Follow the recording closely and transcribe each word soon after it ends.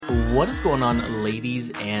What is going on,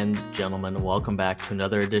 ladies and gentlemen? Welcome back to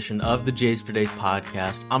another edition of the Jays for Days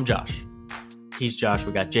podcast. I'm Josh. He's Josh.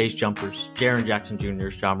 We got Jays Jumpers, Jaren Jackson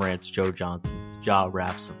Jr.'s, John Morant's, Joe Johnson's, Ja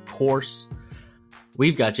Raps, of course.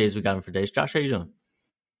 We've got Jays. We got him for days. Josh, how you doing?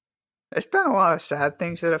 There's been a lot of sad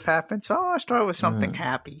things that have happened, so I want to start with something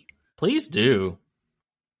happy. Please do.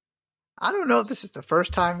 I don't know if this is the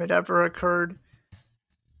first time it ever occurred,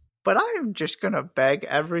 but I am just going to beg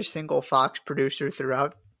every single Fox producer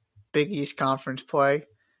throughout Big East Conference play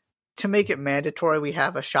to make it mandatory we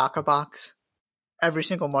have a Shaka box every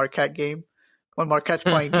single Marquette game when Marquette's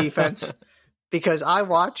playing defense, because I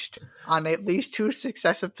watched on at least 2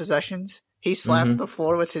 successive possessions, he slapped the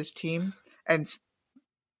floor with his team and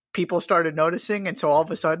people started noticing, and so all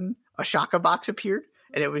of a sudden a Shaka box appeared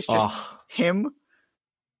and it was just him.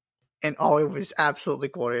 And it was absolutely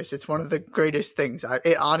glorious. It's one of the greatest things.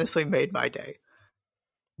 It honestly made my day.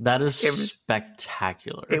 That is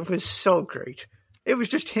spectacular. It was so great. It was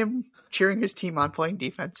just him cheering his team on playing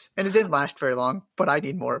defense. And it didn't last very long, but I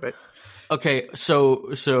need more of it. Okay, so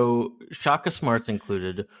Shaka Smart's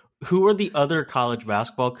included. Who are the other college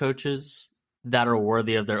basketball coaches that are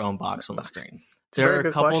worthy of their own box on the screen? There are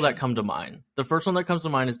a couple that come to mind. The first one that comes to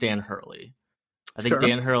mind is Dan Hurley. I think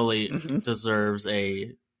Dan Hurley deserves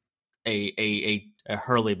a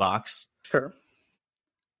Hurley box. Sure.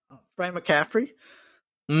 Fran McCaffrey.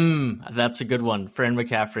 That's a good one. Fran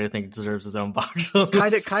McCaffrey, I think, deserves his own box.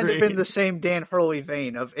 Kind of in the same Dan Hurley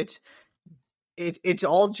vein of it's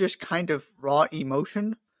all just kind of raw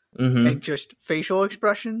emotion and just facial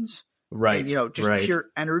expressions, right? And, just pure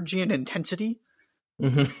energy and intensity,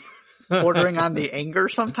 bordering on the anger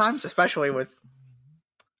sometimes, especially with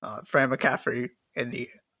Fran McCaffrey in the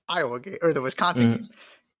Iowa game or the Wisconsin game.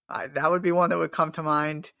 That would be one that would come to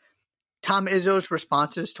mind. Tom Izzo's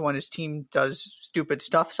responses to when his team does stupid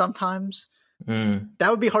stuff sometimes.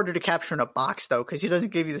 That would be harder to capture in a box, though, because he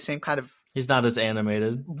doesn't give you the same kind of... He's not as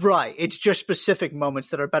animated. Right. It's just specific moments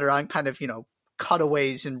that are better on kind of,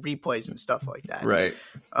 cutaways and replays and stuff like that. Right.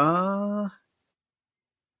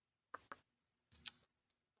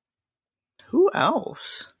 Who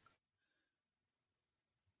else?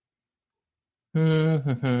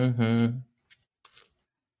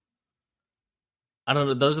 I don't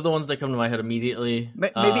know. Those are the ones that come to my head immediately.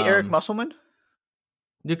 Maybe Eric Musselman?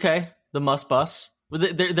 Okay. The Must Bus.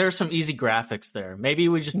 There are some easy graphics there. Maybe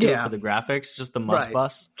we just do it for the graphics, just the Must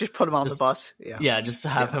Bus. Just put him on the bus. Yeah, just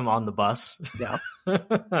have him on the bus. Yeah.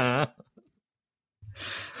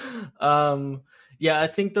 I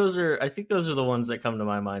think those are the ones that come to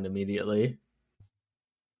my mind immediately.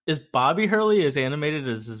 Is Bobby Hurley as animated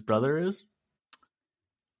as his brother is?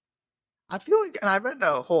 I feel like, and I read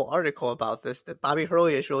a whole article about this, that Bobby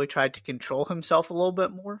Hurley has really tried to control himself a little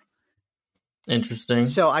bit more. Interesting.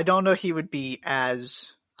 So I don't know if he would be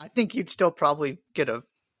as... I think you'd still probably get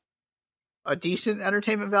a decent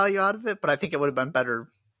entertainment value out of it, but I think it would have been better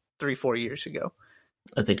 3-4 years ago.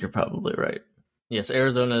 I think you're probably right. Yes,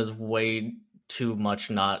 Arizona is way too much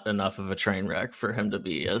not enough of a train wreck for him to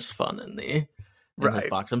be as fun in his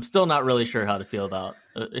box. I'm still not really sure how to feel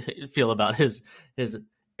about his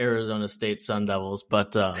Arizona State Sun Devils,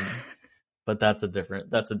 but that's a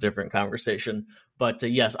different conversation. But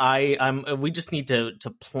yes, we just need to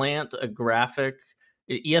plant a graphic.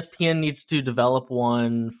 ESPN needs to develop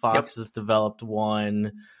one. Fox has developed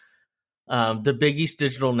one. The Big East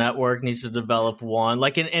Digital Network needs to develop one.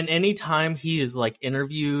 Like, and any time he is like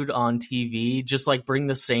interviewed on TV, just like bring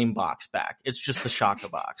the same box back. It's just the Shaka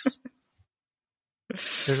box.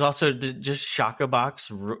 There's also just Shaka box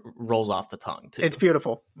rolls off the tongue too. It's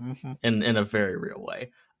beautiful in a very real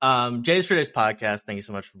way. Jays for Days podcast. Thank you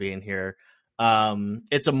so much for being here.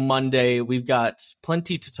 It's a Monday. We've got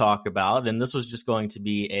plenty to talk about, and this was just going to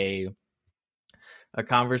be a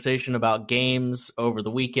conversation about games over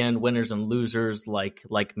the weekend, winners and losers, like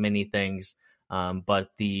many things.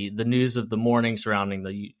 But the news of the morning surrounding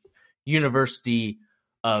the University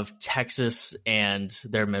of Texas and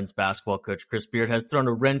their men's basketball coach, Chris Beard, has thrown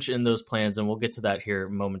a wrench in those plans, and we'll get to that here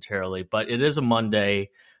momentarily. But it is a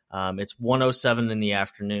Monday. It's 1:07 in the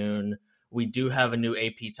afternoon. We do have a new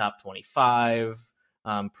AP Top 25.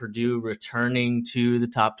 Purdue returning to the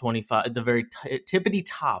top 25, the very tippity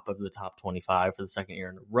top of the top 25 for the second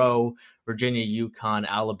year in a row. Virginia, UConn,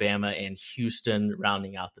 Alabama, and Houston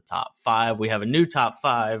rounding out the top 5. We have a new top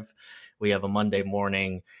 5. We have a Monday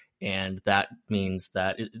morning. And that means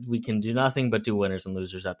that we can do nothing but do winners and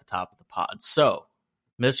losers at the top of the pod. So,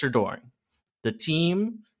 Mr. Doring, the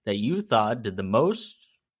team that you thought did the most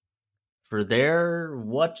for their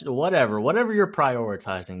whatever you're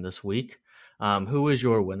prioritizing this week, who is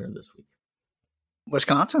your winner this week?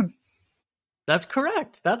 Wisconsin. That's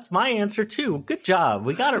correct. That's my answer too. Good job.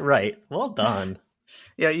 We got it right. Well done.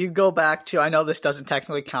 Yeah, you go back to, I know this doesn't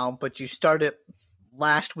technically count, but you started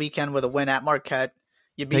last weekend with a win at Marquette.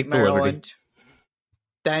 You beat Maryland.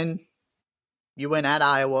 Then you win at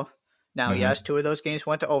Iowa. Now, yes, 2 of those games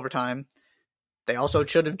went to overtime. They also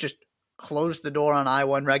should have just closed the door on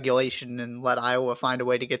Iowa in regulation and let Iowa find a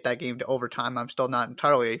way to get that game to overtime. I'm still not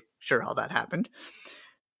entirely sure how that happened.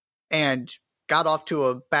 And got off to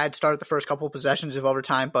a bad start the first couple of possessions of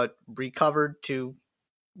overtime, but recovered to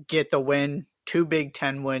get the win. 2 Big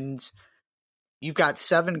Ten wins. You've got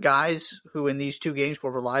 7 guys who in these 2 games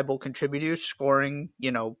were reliable contributors, scoring,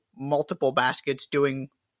 multiple baskets, doing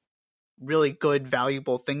really good,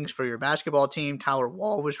 valuable things for your basketball team. Tyler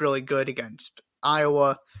Wall was really good against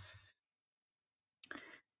Iowa.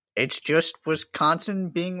 It's just Wisconsin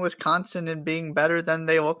being Wisconsin and being better than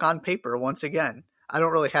they look on paper once again. I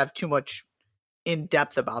don't really have too much in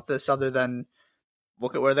depth about this other than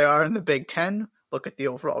look at where they are in the Big Ten, look at the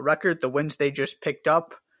overall record, the wins they just picked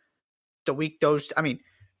up, the week those. I mean,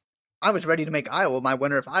 I was ready to make Iowa my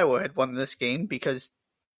winner if Iowa had won this game because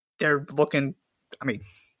they're looking. I mean,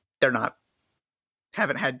 they're not.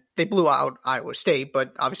 They blew out Iowa State,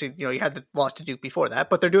 but obviously, you had the loss to Duke before that.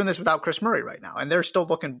 But they're doing this without Chris Murray right now, and they're still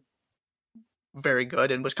looking very good.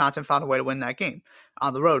 And Wisconsin found a way to win that game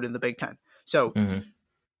on the road in the Big Ten. So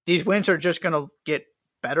these wins are just going to get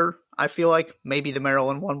better. I feel like maybe the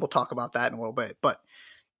Maryland one. We'll talk about that in a little bit, but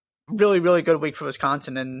really, really good week for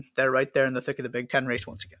Wisconsin, and they're right there in the thick of the Big Ten race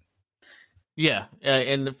once again. Yeah,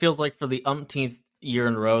 and it feels like for the umpteenth year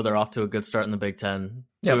in a row, they're off to a good start in the Big Ten.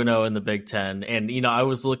 2-0 in the Big Ten. And, I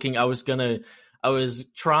was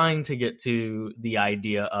trying to get to the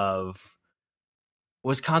idea of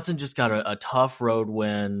Wisconsin just got a tough road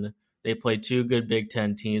win. They played 2 good Big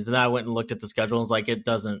Ten teams. And then I went and looked at the schedule and was like, it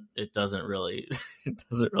doesn't really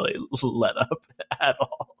let up at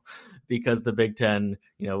all because the Big Ten,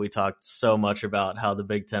 we talked so much about how the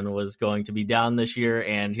Big Ten was going to be down this year.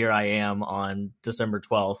 And here I am on December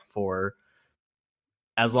 12th for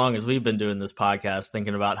as long as we've been doing this podcast,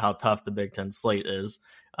 thinking about how tough the Big Ten slate is.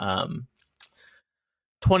 22nd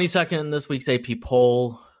in this week's AP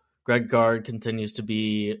poll. Greg Gard continues to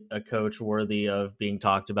be a coach worthy of being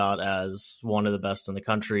talked about as one of the best in the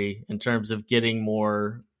country in terms of getting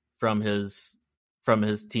more from his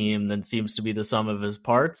team than seems to be the sum of his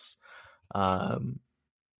parts.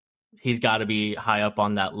 He's got to be high up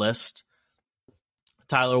on that list.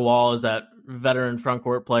 Tyler Wall is that veteran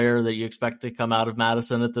frontcourt player that you expect to come out of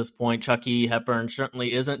Madison at this point. Chucky Hepburn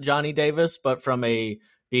certainly isn't Johnny Davis, but from a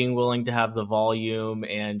being willing to have the volume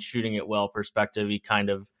and shooting it well perspective, he kind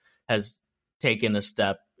of has taken a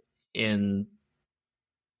step in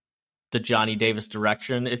the Johnny Davis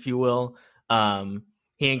direction, if you will. He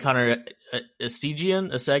and Connor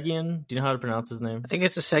Essegian, do you know how to pronounce his name? I think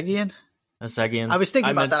it's Essegian. I was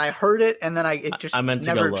thinking about that. I heard it, and then it just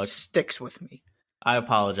never sticks with me. I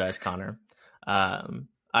apologize, Connor.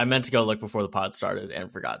 I meant to go look before the pod started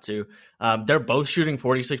and forgot to. They're both shooting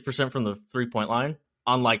 46% from the 3-point line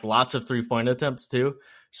on lots of 3-point attempts too.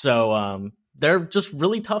 So they're just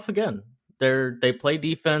really tough again. They play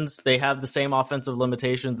defense. They have the same offensive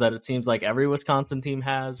limitations that it seems like every Wisconsin team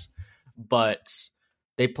has, but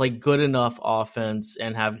they play good enough offense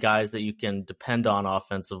and have guys that you can depend on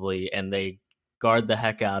offensively, and they guard the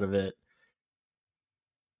heck out of it.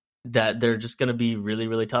 That they're just going to be really,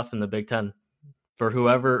 really tough in the Big Ten. For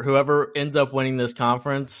whoever ends up winning this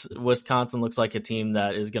conference, Wisconsin looks like a team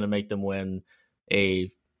that is going to make them win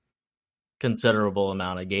a considerable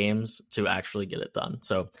amount of games to actually get it done.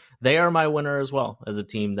 So they are my winner as well, as a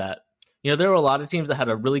team that, there were a lot of teams that had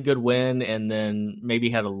a really good win and then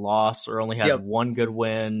maybe had a loss or only had one good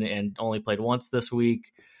win and only played once this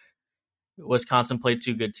week. Wisconsin played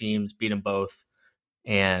 2 good teams, beat them both,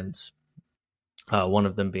 and one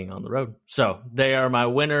of them being on the road. So they are my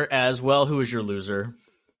winner as well. Who is your loser?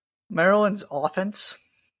 Maryland's offense.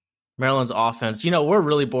 We're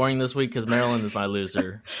really boring this week because Maryland is my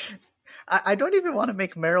loser. I don't even want to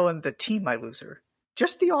make Maryland the team my loser.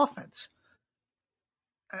 Just the offense.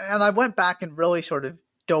 And I went back and really sort of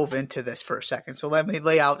dove into this for a second. So let me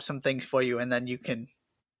lay out some things for you, and then you can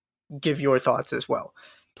give your thoughts as well.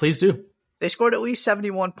 Please do. They scored at least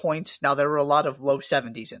 71 points. Now, there were a lot of low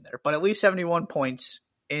 70s in there, but at least 71 points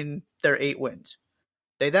in their 8 wins.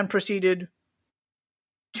 They then proceeded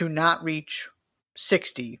to not reach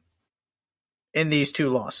 60 in these 2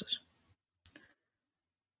 losses.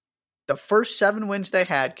 The first 7 wins they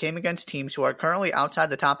had came against teams who are currently outside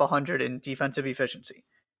the top 100 in defensive efficiency.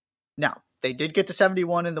 Now, they did get to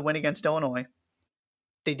 71 in the win against Illinois.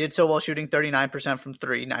 They did so while shooting 39% from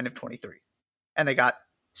 3, 9 of 23. And they got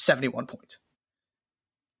 71 points.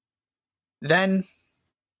 Then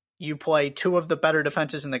you play two of the better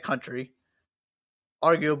defenses in the country,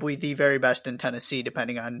 arguably the very best in Tennessee,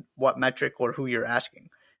 depending on what metric or who you're asking.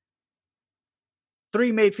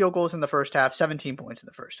 3 made field goals in the first half, 17 points in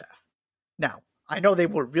the first half. Now, I know they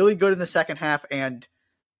were really good in the second half and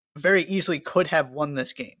very easily could have won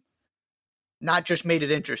this game. Not just made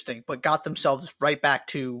it interesting, but got themselves right back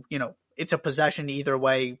to, it's a possession either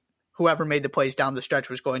way. Whoever made the plays down the stretch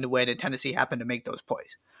was going to win, and Tennessee happened to make those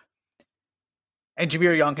plays. And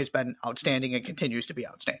Jahmir Young has been outstanding and continues to be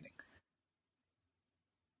outstanding.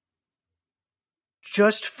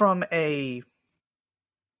 Just from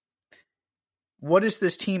what is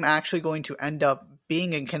this team actually going to end up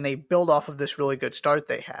being, and can they build off of this really good start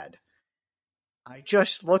they had? I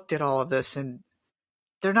just looked at all of this, and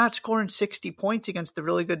they're not scoring 60 points against the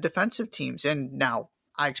really good defensive teams. And now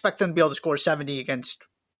I expect them to be able to score 70 against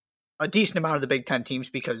a decent amount of the Big Ten teams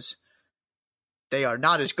because they are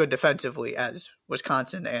not as good defensively as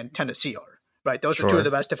Wisconsin and Tennessee are. Right? Those are two of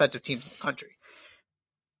the best defensive teams in the country.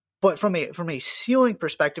 But from a ceiling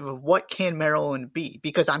perspective of what can Maryland be,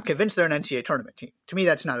 because I'm convinced they're an NCAA tournament team. To me,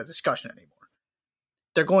 that's not a discussion anymore.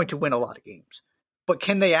 They're going to win a lot of games. But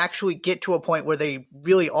can they actually get to a point where they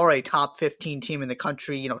really are a top 15 team in the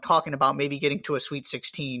country, talking about maybe getting to a Sweet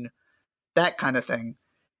 16, that kind of thing?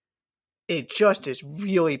 It just is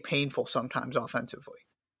really painful sometimes offensively.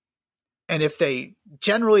 And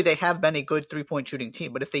generally they have been a good 3-point shooting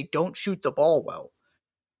team, but if they don't shoot the ball well,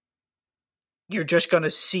 you're just going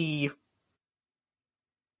to see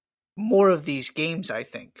more of these games, I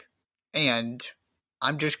think. And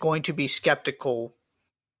I'm just going to be skeptical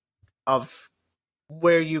of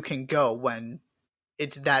where you can go when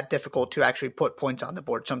it's that difficult to actually put points on the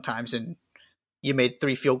board sometimes, and you made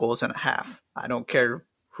 3 field goals and a half. I don't care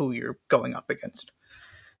who you're going up against.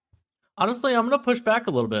 Honestly, I'm going to push back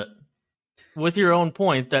a little bit with your own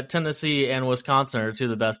point that Tennessee and Wisconsin are two of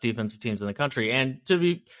the best defensive teams in the country. And to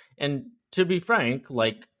be frank,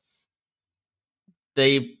 like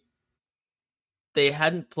they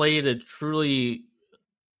hadn't played a truly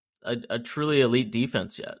elite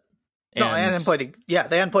defense yet. No, they hadn't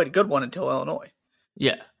played a good one until Illinois.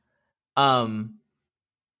 Yeah. They're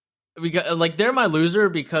my loser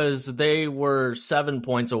because they were 7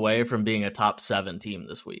 points away from being a top 7 team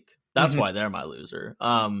this week. That's why they're my loser.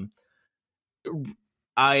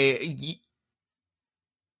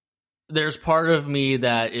 There's part of me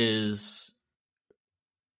that is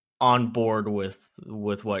on board with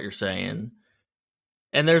what you're saying.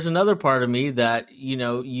 And there's another part of me that,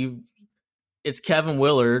 it's Kevin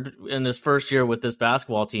Willard in his first year with this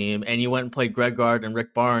basketball team, and you went and played Greg Gard and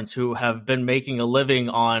Rick Barnes, who have been making a living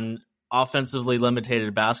on offensively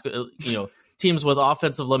limited teams with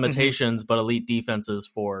offensive limitations, but elite defenses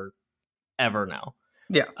for ever now.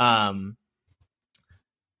 Yeah. And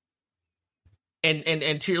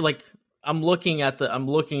to your, I'm looking at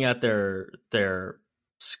their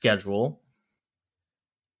schedule.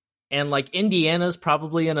 And Indiana's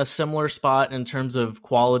probably in a similar spot in terms of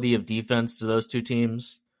quality of defense to those two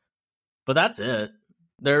teams. But that's it.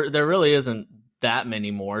 There really isn't that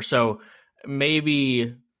many more. So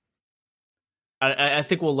maybe I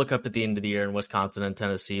think we'll look up at the end of the year and Wisconsin and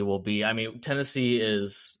Tennessee will be. I mean, Tennessee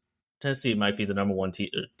might be the number one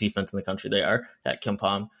defense in the country. They are at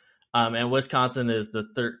KenPom. And Wisconsin is the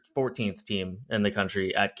 14th team in the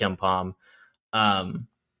country at KenPom.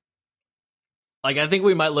 I think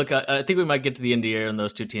we might get to the end of the year and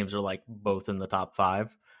those two teams are both in the top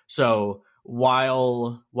 5. So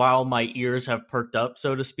while my ears have perked up,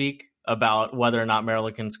 so to speak, about whether or not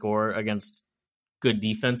Maryland can score against good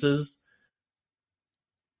defenses,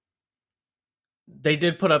 they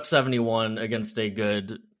did put up 71 against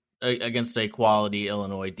a quality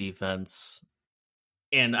Illinois defense.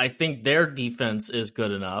 And I think their defense is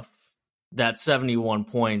good enough that 71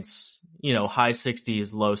 points, high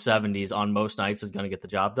 60s, low 70s on most nights is going to get the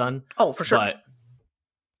job done. Oh, for sure.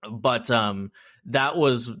 But that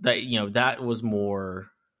was more.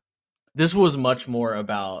 This was much more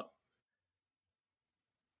about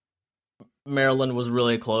Maryland was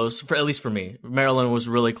really close, at least for me. Maryland was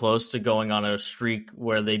really close to going on a streak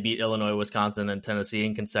where they beat Illinois, Wisconsin, and Tennessee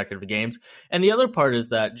in consecutive games. And the other part is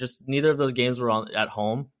that just neither of those games were at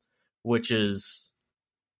home, which is,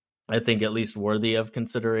 I think, at least worthy of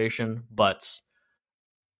consideration. But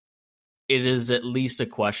it is at least a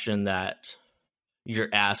question that you're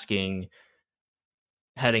asking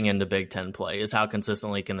heading into Big Ten play: is how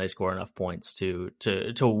consistently can they score enough points to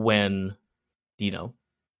win,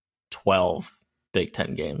 12 Big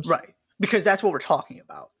Ten games. Right. Because that's what we're talking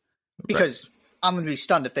about. Because I'm going to be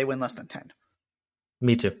stunned if they win less than 10.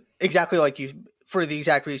 Me too. Exactly like you for the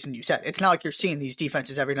exact reason you said. It's not like you're seeing these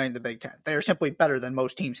defenses every night in the Big Ten. They are simply better than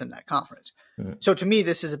most teams in that conference. Mm-hmm. So to me,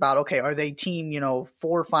 this is about, okay, are they team,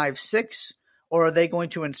 4, 5, 6, or are they going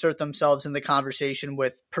to insert themselves in the conversation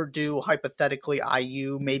with Purdue, hypothetically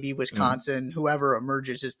IU, maybe Wisconsin, whoever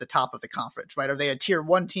emerges as the top of the conference, right? Are they a tier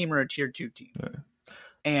 1 team or a tier 2 team? Yeah.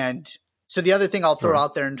 And so the other thing I'll throw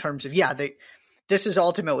out there in terms of, this is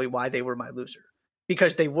ultimately why they were my loser,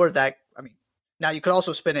 because they were that. I mean, now you could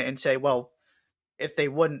also spin it and say, well, if they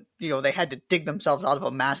wouldn't, they had to dig themselves out of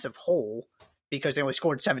a massive hole because they only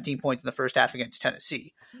scored 17 points in the first half against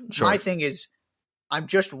Tennessee. Sure. My thing is, I'm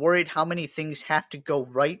just worried how many things have to go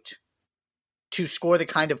right to score the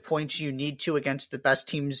kind of points you need to against the best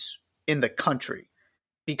teams in the country,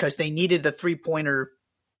 because they needed the 3-pointer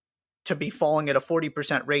to be falling at a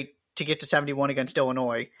 40% rate to get to 71 against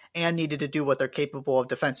Illinois, and needed to do what they're capable of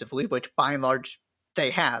defensively, which by and large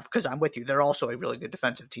they have, because I'm with you. They're also a really good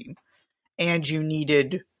defensive team. And you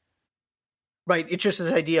needed, right, it's just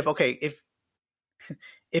this idea of, okay,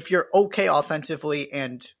 if you're okay offensively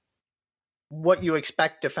and what you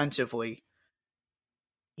expect defensively,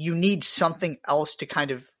 you need something else to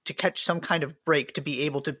catch some kind of break to be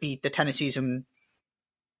able to beat the Tennessees and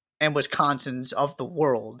Wisconsins of the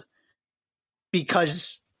world,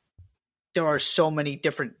 because there are so many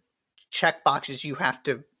different check boxes you have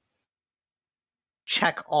to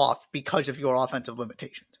check off because of your offensive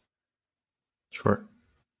limitations. Sure.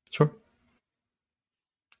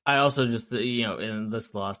 I also just, and this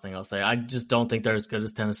is the last thing I'll say, I just don't think they're as good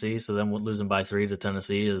as Tennessee. So then losing by 3 to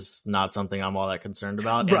Tennessee is not something I'm all that concerned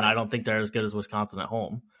about. Right. And I don't think they're as good as Wisconsin at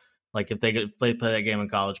home. Like if they play that game in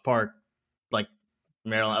College Park, like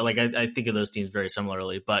Maryland, like I think of those teams very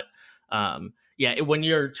similarly. But when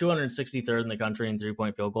you're 263rd in the country in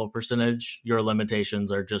 3-point field goal percentage, your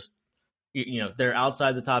limitations are just, they're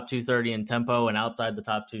outside the top 230 in tempo and outside the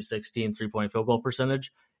top 260 in 3-point field goal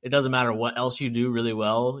percentage. It doesn't matter what else you do really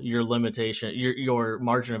well. Your limitation, your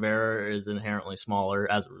margin of error is inherently smaller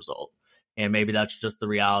as a result. And maybe that's just the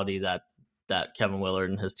reality that Kevin Willard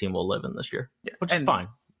and his team will live in this year, which is fine.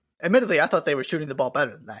 Admittedly, I thought they were shooting the ball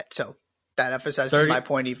better than that. So that emphasizes my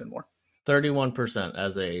point even more. 31%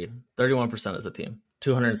 as a team,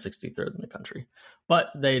 263rd in the country. But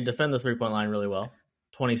they defend the 3-point line really well.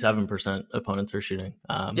 27% opponents are shooting.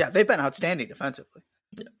 They've been outstanding defensively.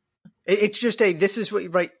 Yeah. It's just this is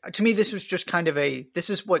what, right? To me, this was just kind of this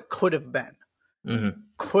is what could have been. Mm-hmm.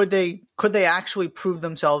 Could they actually prove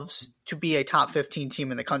themselves to be a top 15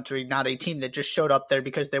 team in the country, not a team that just showed up there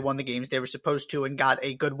because they won the games they were supposed to and got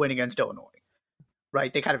a good win against Illinois,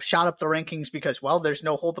 right? They kind of shot up the rankings because, well, there's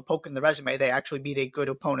no hole to poke in the resume. They actually beat a good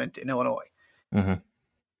opponent in Illinois. Mm-hmm.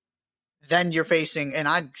 Then you're facing, and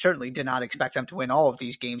I certainly did not expect them to win all of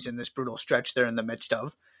these games in this brutal stretch they're in the midst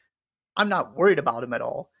of. I'm not worried about them at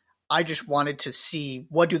all. I just wanted to see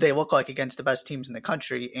what do they look like against the best teams in the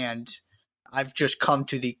country, and I've just come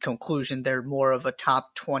to the conclusion they're more of a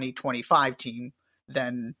top 20, 25 team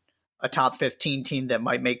than a top 15 team that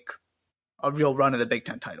might make a real run of the Big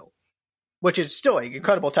Ten title, which is still an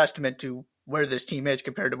incredible testament to where this team is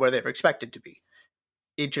compared to where they were expected to be.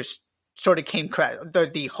 It just sort of came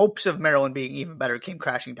the hopes of Maryland being even better came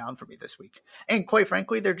crashing down for me this week. And quite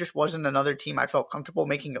frankly, there just wasn't another team I felt comfortable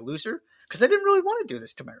making a loser because I didn't really want to do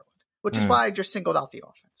this to Maryland, which is why I just singled out the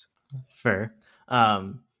offense. Fair.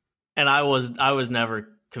 And I was never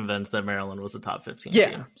convinced that Maryland was a top 15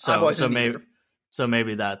 team. So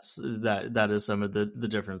maybe that is some of the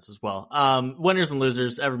difference as well. Winners and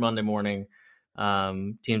losers every Monday morning.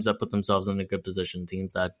 Teams that put themselves in a good position,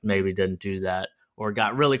 teams that maybe didn't do that or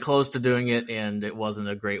got really close to doing it, and it wasn't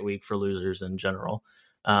a great week for losers in general.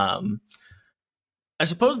 I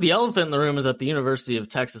suppose the elephant in the room is that the University of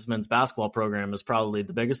Texas men's basketball program is probably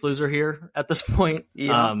the biggest loser here at this point.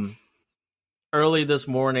 Yeah. Early this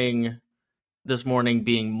morning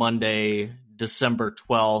being Monday, December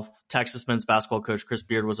 12th, Texas men's basketball coach Chris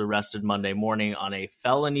Beard was arrested Monday morning on a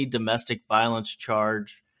felony domestic violence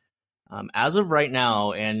charge. As of right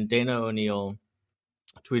now, and Dana O'Neill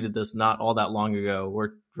tweeted this not all that long ago.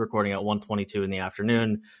 We're recording at 1:22 in the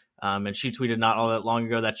afternoon. And she tweeted not all that long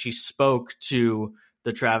ago that she spoke to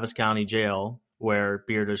the Travis County Jail, where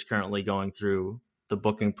Beard is currently going through the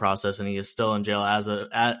booking process, and he is still in jail as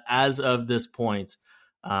of this point.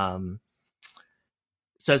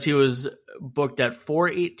 Says he was booked at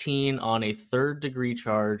 418 on a third-degree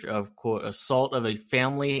charge of, quote, assault of a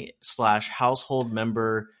family/household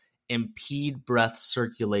member, impede breath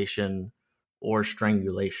circulation, or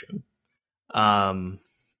strangulation. Man,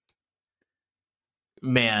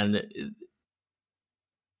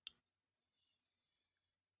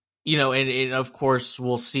 and of course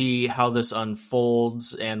we'll see how this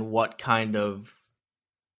unfolds and what kind of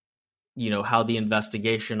how the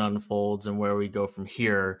investigation unfolds and where we go from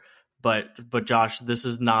here. But Josh, this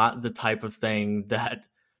is not the type of thing that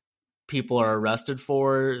people are arrested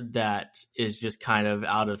for that is just kind of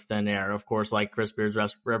out of thin air. Of course, like Chris Beard's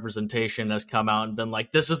representation has come out and been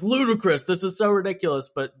like, this is ludicrous, this is so ridiculous.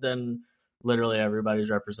 But then literally everybody's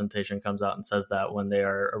representation comes out and says that when they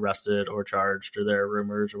are arrested or charged, or there are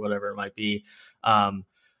rumors or whatever it might be.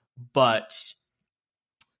 But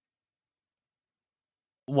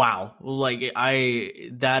wow, like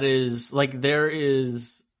that is like, there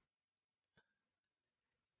is,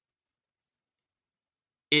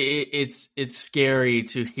 it's scary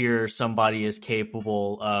to hear somebody is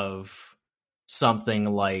capable of something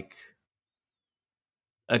like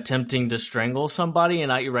attempting to strangle somebody.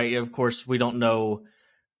 And right, of course, we don't know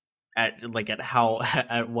at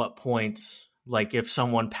what point, like if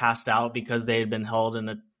someone passed out because they had been held in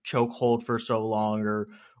a chokehold for so long, or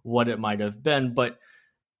what it might have been. But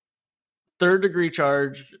third-degree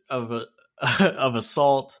charge of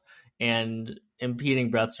assault and impeding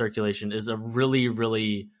breath circulation is a really,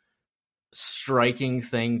 really striking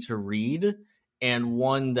thing to read, and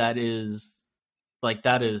one that is like,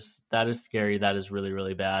 that is scary. That is really,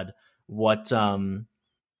 really bad. What say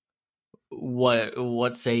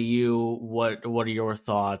you? What are your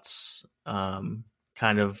thoughts?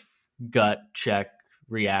 Kind of gut check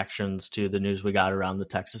reactions to the news we got around the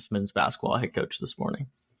Texas men's basketball head coach this morning.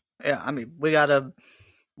 Yeah, I mean, we gotta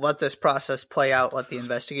let this process play out, let the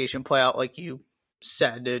investigation play out, like you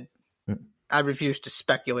said. I refuse to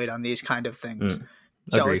speculate on these kind of things.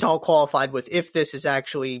 So Agreed. It's all qualified with if this is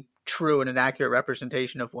actually true and an accurate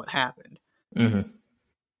representation of what happened. Mm-hmm.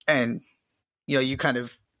 And, you kind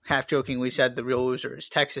of half-jokingly said the real loser is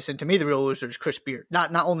Texas. And to me, the real loser is Chris Beard.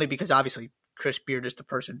 Not only because, obviously, Chris Beard is the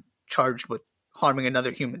person charged with harming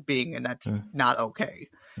another human being, and that's not okay.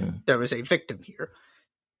 There was a victim here.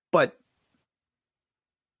 But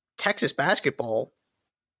Texas basketball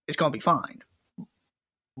is going to be fine.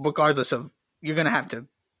 Regardless of, you're going to have to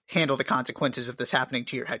handle the consequences of this happening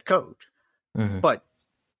to your head coach. Mm-hmm. But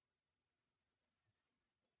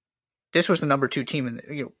this was the number 2 team in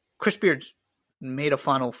the, Chris Beard's made a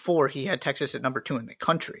Final Four. He had Texas at number 2 in the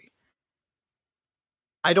country.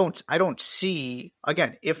 I don't see,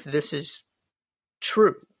 again, if this is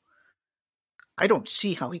true, I don't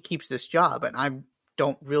see how he keeps this job, and I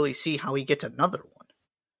don't really see how he gets another one.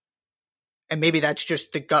 And maybe that's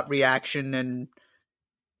just the gut reaction, and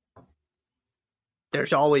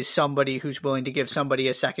there's always somebody who's willing to give somebody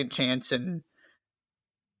a second chance, and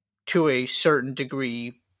to a certain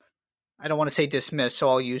degree, I don't want to say dismiss, so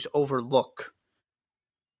I'll use overlook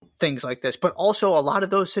things like this. But also, a lot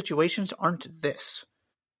of those situations aren't this.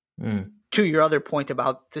 To your other point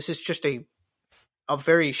about, this is just a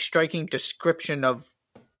very striking description of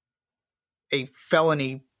a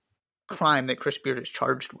felony crime that Chris Beard is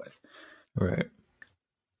charged with. Right.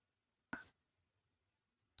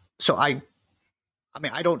 So I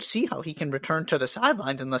don't see how he can return to the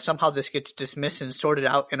sidelines unless somehow this gets dismissed and sorted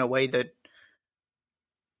out in a way that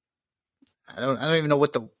I don't even know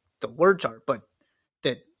what the words are, but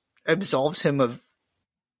that absolves him of,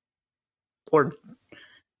 or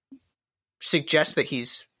suggests that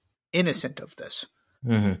he's innocent of this.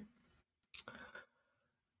 Mm-hmm.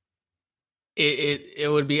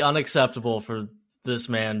 It would be unacceptable for this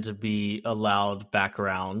man to be allowed back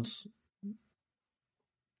around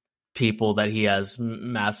people that he has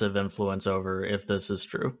massive influence over if this is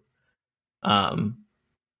true. Now,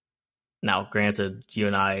 granted, you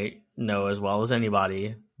and I know as well as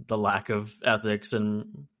anybody the lack of ethics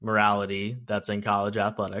and morality that's in college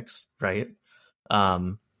athletics, right?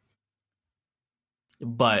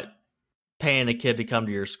 But paying a kid to come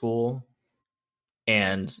to your school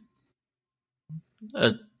and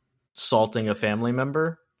assaulting a family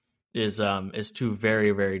member is two very,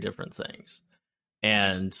 very different things.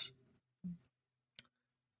 And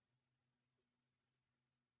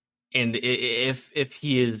if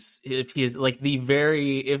he is like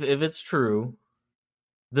if it's true,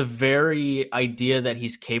 the very idea that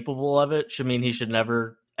he's capable of it should mean he should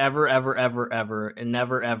never, ever, ever, ever, ever, and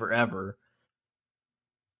never, ever, ever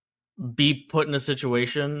be put in a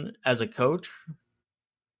situation as a coach,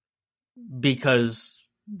 because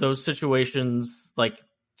those situations, like,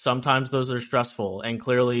 sometimes those are stressful, and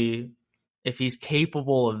clearly if he's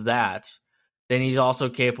capable of that, then he's also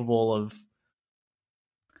capable of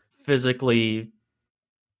physically,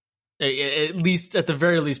 at the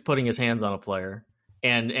very least, putting his hands on a player.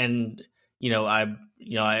 And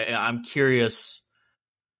I'm curious.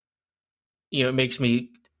 It makes me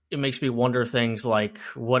it makes me wonder things like,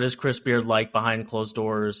 what is Chris Beard like behind closed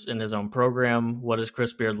doors in his own program? What is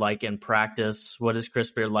Chris Beard like in practice? What is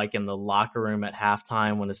Chris Beard like in the locker room at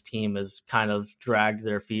halftime when his team has kind of dragged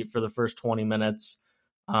their feet for the first 20 minutes?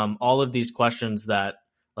 All of these questions that,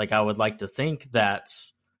 like, I would like to think that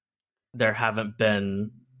there haven't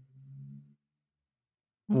been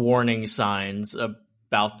warning signs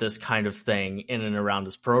about this kind of thing in and around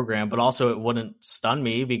his program, but also it wouldn't stun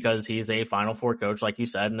me because he's a Final Four coach, like you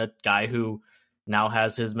said, and a guy who now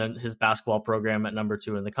has his basketball program at number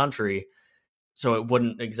 2 in the country. So it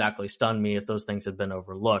wouldn't exactly stun me if those things had been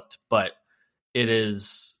overlooked, but it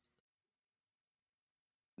is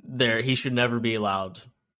there. He should never be allowed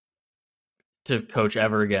to coach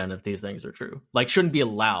ever again if these things are true. Like, shouldn't be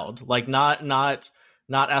allowed. Like, not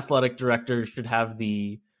athletic directors should have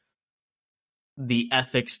the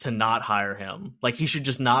ethics to not hire him. Like, he should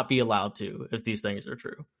just not be allowed to if these things are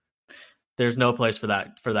true. There's no place for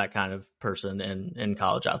that kind of person in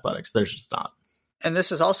college athletics. There's just not. And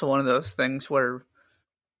this is also one of those things where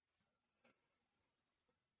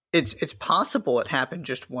it's possible it happened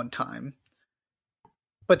just one time.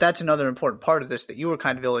 But that's another important part of this that you were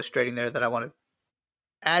kind of illustrating there that I want to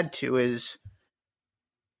add to is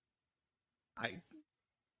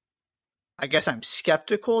I guess I'm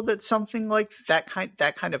skeptical that something like that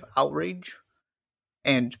kind of outrage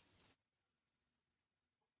and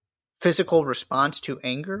physical response to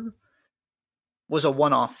anger was a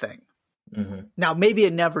one-off thing. Mm-hmm. Now, maybe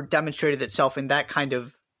it never demonstrated itself in that kind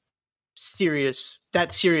of serious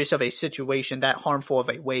of a situation, that harmful of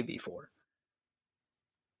a way before.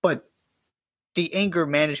 But the anger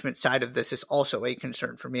management side of this is also a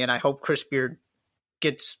concern for me, and I hope Chris Beard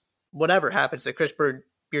gets, whatever happens, that Chris Beard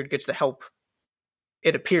gets the help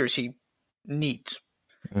it appears he needs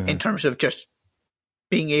in terms of just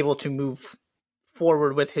being able to move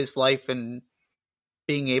forward with his life and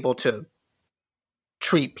being able to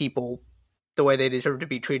treat people the way they deserve to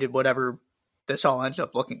be treated, whatever this all ends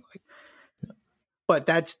up looking like. Yeah. But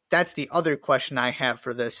that's the other question I have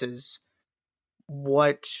for this is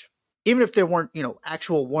what, even if there weren't,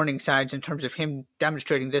 actual warning signs in terms of him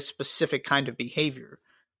demonstrating this specific kind of behavior,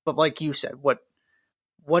 but like you said, what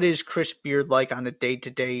is Chris Beard like on a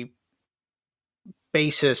day-to-day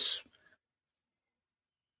basis?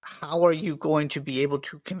 How are you going to be able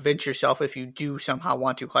to convince yourself, if you do somehow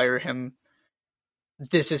want to hire him,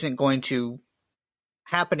 this isn't going to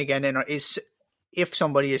happen again? And if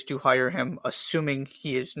somebody is to hire him, assuming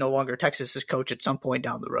he is no longer Texas's coach at some point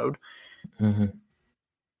down the road,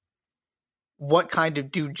 what kind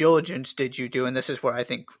of due diligence did you do? And this is where I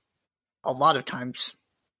think a lot of times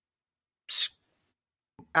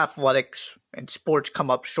athletics and sports come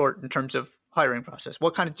up short in terms of hiring process.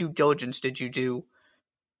 What kind of due diligence did you do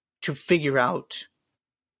to figure out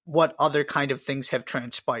what other kind of things have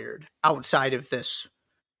transpired outside of this?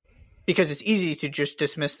 Because it's easy to just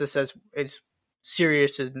dismiss this as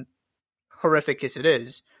serious and horrific as it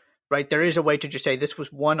is, right? There is a way to just say this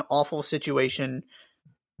was one awful situation,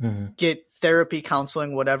 get therapy,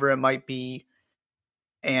 counseling, whatever it might be,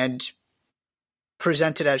 and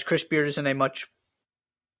present it as Chris Beard is in a much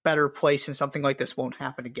better place and something like this won't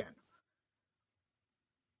happen again.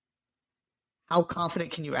 How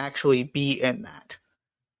confident can you actually be in that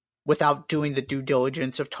without doing the due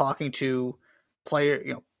diligence of talking to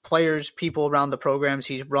players, people around the programs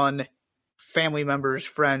he's run, family members,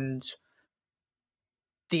 friends,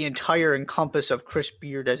 the entire encompass of Chris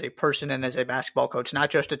Beard as a person and as a basketball coach, not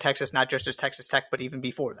just at Texas, not just as Texas Tech, but even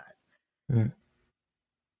before that,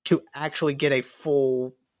 to actually get a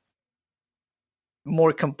full,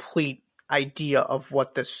 more complete idea of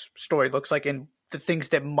what this story looks like and the things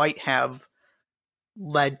that might have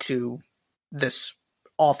led to this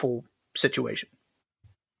awful situation.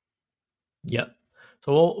 Yep.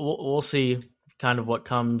 So we'll see kind of what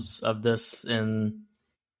comes of this in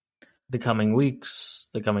the coming weeks,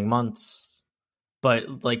 the coming months.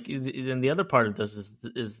 But like, and the other part of this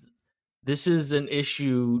is this is an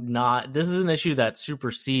issue that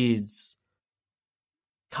supersedes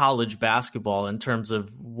college basketball in terms of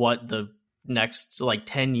what the next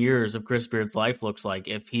 10 years of Chris Beard's life looks like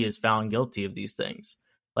if he is found guilty of these things.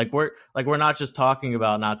 We're not just talking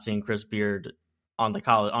about not seeing Chris Beard on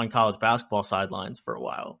college basketball sidelines for a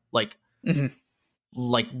while.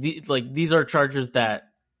 These are charges that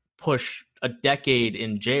push a decade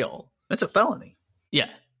in jail. That's a felony. Yeah.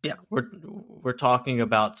 We're talking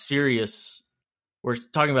about serious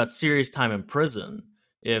time in prison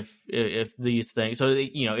if these things. So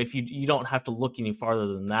if you don't have to look any farther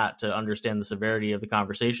than that to understand the severity of the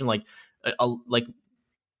conversation.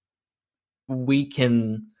 We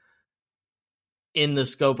can in the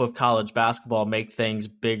scope of college basketball, make things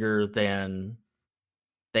bigger than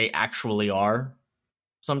they actually are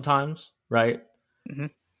sometimes, right? Mm-hmm.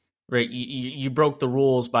 Right. You broke the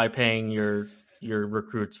rules by paying your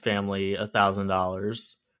recruit's family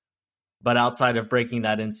 $1,000, but outside of breaking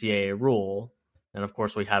that NCAA rule, and of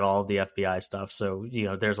course we had all of the FBI stuff, so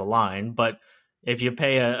there's a line. But if you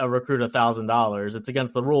pay a recruit $1,000, it's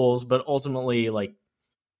against the rules, but ultimately, like,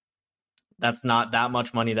 that's not that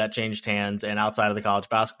much money that changed hands, and outside of the college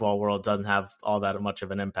basketball world, doesn't have all that much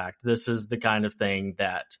of an impact. This is the kind of thing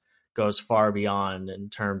that goes far beyond in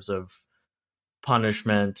terms of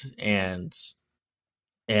punishment and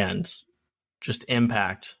just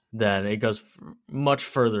impact. Then it goes much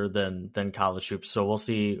further than college hoops. So we'll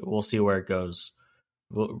see where it goes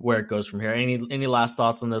from here. Any last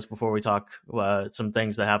thoughts on this before we talk some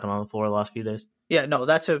things that happened on the floor the last few days? Yeah, no,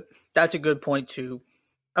 that's a good point too.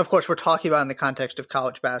 Of course, we're talking about in the context of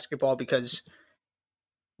college basketball because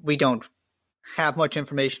we don't have much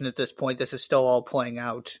information at this point. This is still all playing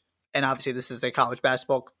out. And obviously this is a college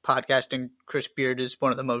basketball podcast, and Chris Beard is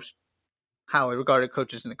one of the most highly regarded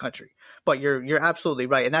coaches in the country. But you're absolutely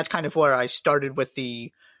right. And that's kind of where I started with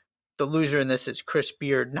the loser in this is Chris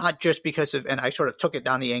Beard, not just because of, and I sort of took it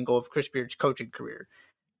down the angle of Chris Beard's coaching career.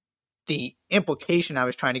 The implication I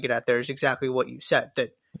was trying to get at there is exactly what you said,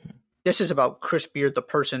 that this is about Chris Beard, the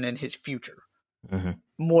person, and his future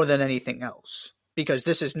more than anything else. Because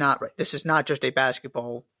this is not right. This is not just a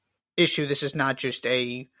basketball issue. This is not just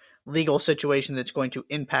a legal situation that's going to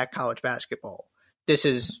impact college basketball. This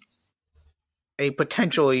is a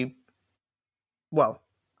potentially, well,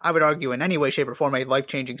 I would argue in any way, shape, or form, a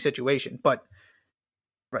life-changing situation. But,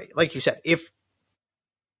 right, like you said, if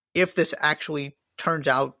this actually turns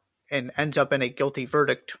out and ends up in a guilty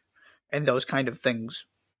verdict and those kind of things,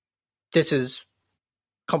 this is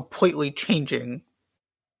completely changing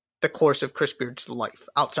the course of Chris Beard's life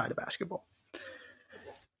outside of basketball.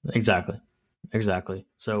 Exactly.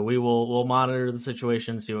 So we'll monitor the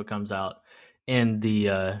situation, see what comes out in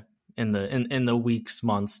the weeks,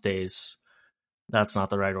 months, days. That's not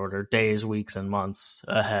the right order. Days, weeks, and months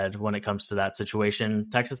ahead when it comes to that situation.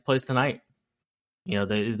 Texas plays tonight.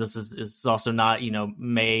 This is also not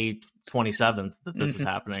May 27th that this is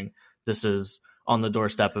happening. This is on the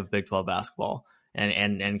doorstep of Big 12 basketball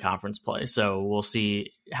and conference play. So we'll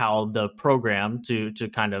see how the program, to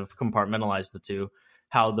kind of compartmentalize the two,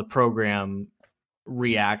 how the program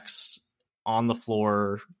reacts on the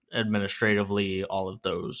floor, administratively, all of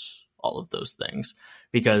those things,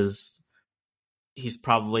 because he's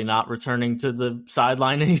probably not returning to the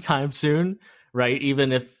sideline anytime soon, right?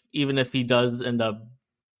 Even if he does end up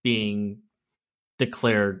being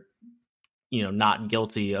declared, not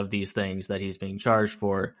guilty of these things that he's being charged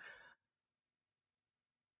for,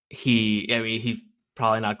 he's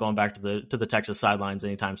probably not going back to the Texas sidelines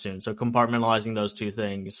anytime soon. So compartmentalizing those two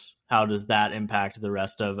things, how does that impact the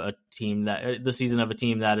rest of a team, that the season of a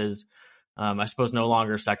team that is, I suppose, no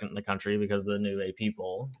longer second in the country because of the new AP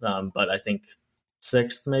poll, but I think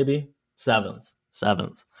sixth, maybe seventh.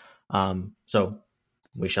 So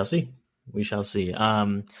we shall see.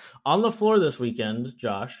 On the floor this weekend,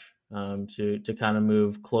 Josh, to kind of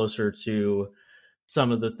move closer to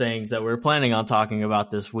some of the things that we're planning on talking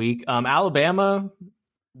about this week. Alabama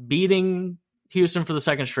beating Houston for the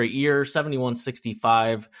second straight year,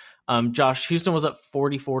 71-65. Josh, Houston was up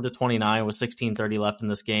 44-29 with 16:30 left in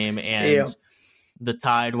this game, and the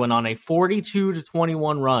Tide went on a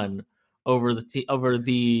 42-21 run over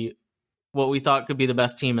the what we thought could be the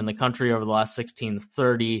best team in the country over the last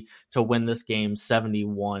 16:30 to win this game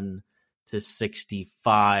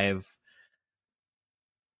 71-65.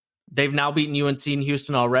 They've now beaten UNC and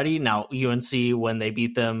Houston already. Now, UNC, when they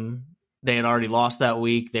beat them, they had already lost that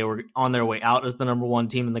week. They were on their way out as the number one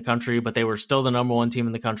team in the country, but they were still the number one team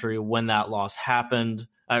in the country when that loss happened.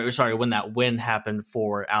 When that win happened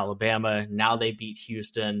for Alabama. Now they beat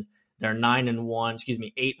Houston. They're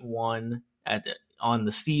 8-1 on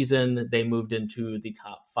the season. They moved into the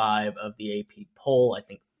top 5 of the AP poll, I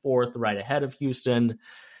think 4th, right ahead of Houston.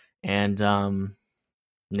 And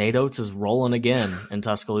Nate Oates is rolling again in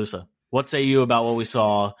Tuscaloosa. What say you about what we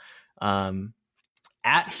saw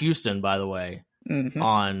at Houston, by the way,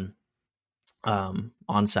 on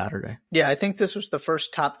Saturday? Yeah, I think this was the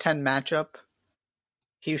first top 10 matchup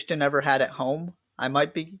Houston ever had at home. I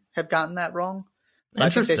might have gotten that wrong. I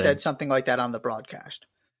think they said something like that on the broadcast.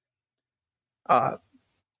 I,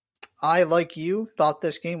 like you, thought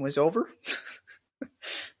this game was over.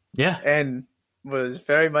 Yeah. And was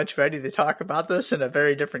very much ready to talk about this in a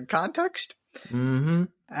very different context. Mm-hmm.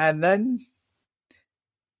 And then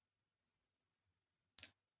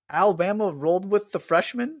Alabama rolled with the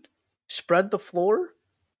freshmen spread the floor,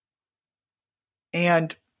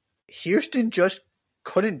 and Houston just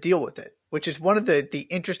couldn't deal with it, which is one of the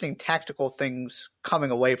interesting tactical things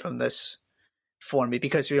coming away from this for me,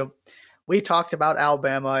 because we talked about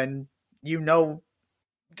Alabama, and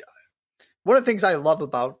one of the things I love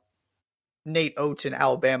about Nate Oates in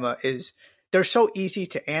Alabama is they're so easy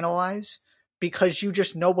to analyze because you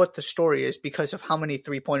just know what the story is because of how many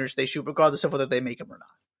 3-pointers they shoot, regardless of whether they make them or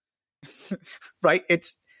not. Right?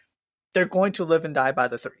 They're going to live and die by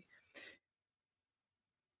the three.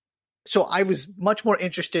 So I was much more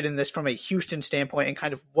interested in this from a Houston standpoint and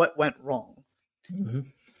kind of what went wrong. Mm-hmm.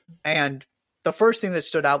 And the first thing that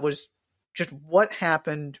stood out was just what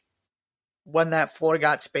happened when that floor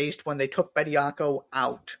got spaced, when they took Bediako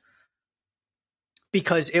out.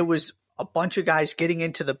 Because it was a bunch of guys getting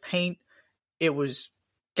into the paint. It was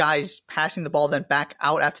guys passing the ball then back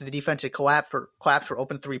out after the defensive collapse for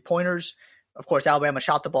open 3-pointers. Of course, Alabama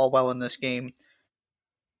shot the ball well in this game.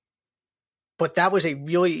 But that was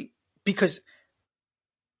because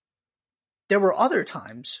there were other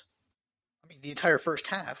times, the entire first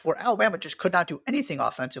half, where Alabama just could not do anything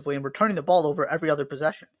offensively and were turning the ball over every other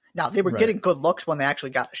possession. Now, they were getting good looks when they actually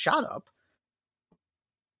got the shot up,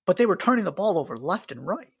 but they were turning the ball over left and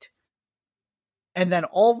right. And then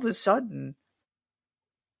all of a sudden,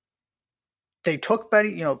 they took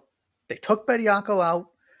Bediako out.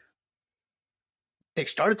 They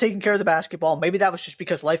started taking care of the basketball. Maybe that was just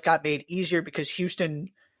because life got made easier because Houston,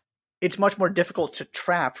 it's much more difficult to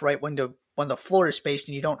trap, right, when the floor is spaced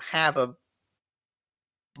and you don't have a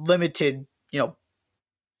limited,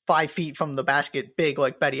 5 feet from the basket big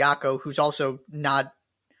like Bediako, who's also not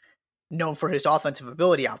known for his offensive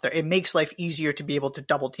ability out there. It makes life easier to be able to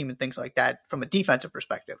double team and things like that from a defensive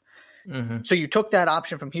perspective. Mm-hmm. So you took that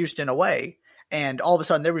option from Houston away, and all of a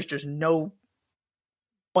sudden there was just no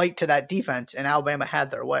bite to that defense, and Alabama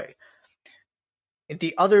had their way. And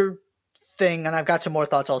the other thing, and I've got some more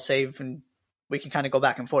thoughts I'll save, and we can kind of go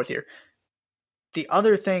back and forth here. The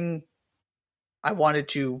other thing I wanted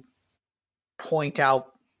to point out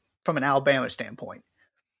from an Alabama standpoint,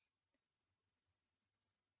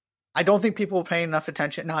 I don't think people were paying enough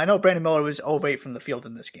attention. Now, I know Brandon Miller was 0 of 8 from the field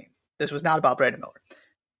in this game. This was not about Brandon Miller.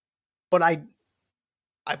 But I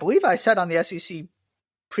believe I said on the SEC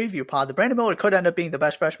preview pod that Brandon Miller could end up being the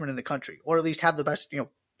best freshman in the country, or at least have the best,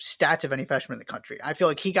 stats of any freshman in the country. I feel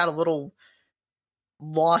like he got a little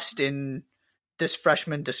lost in this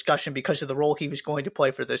freshman discussion because of the role he was going to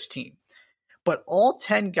play for this team. But all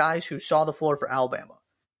 10 guys who saw the floor for Alabama,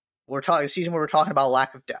 we're talking a season where we're talking about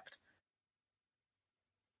lack of depth,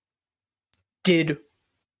 did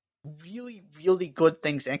really, really good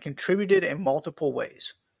things and contributed in multiple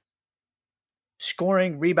ways.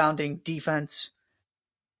 Scoring, rebounding, defense,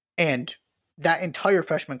 and that entire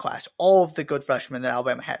freshman class, all of the good freshmen that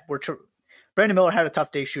Alabama had were Brandon Miller had a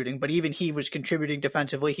tough day shooting, but even he was contributing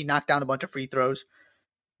defensively. He knocked down a bunch of free throws,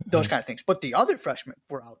 those kind of things. But the other freshmen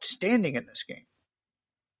were outstanding in this game.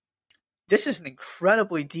 This is an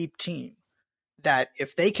incredibly deep team that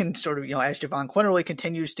if they can sort of, as Javon Quinterly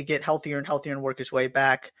continues to get healthier and healthier and work his way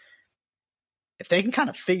back, if they can kind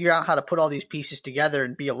of figure out how to put all these pieces together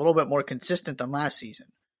and be a little bit more consistent than last season,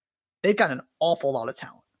 they've got an awful lot of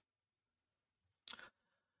talent.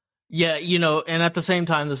 Yeah, and at the same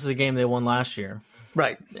time, this is a game they won last year.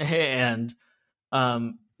 Right. And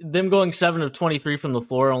them going 7 of 23 from the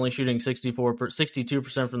floor, only shooting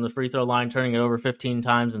 62% from the free throw line, turning it over 15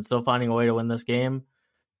 times, and still finding a way to win this game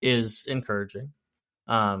is encouraging.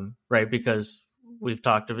 Right? Because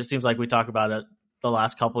it seems like we talk about it the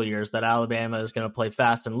last couple of years, that Alabama is going to play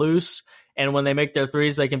fast and loose, and when they make their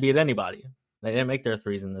threes, they can beat anybody. They didn't make their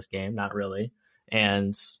threes in this game, not really.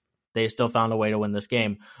 And they still found a way to win this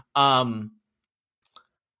game. I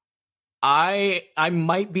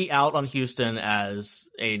might be out on Houston as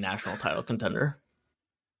a national title contender.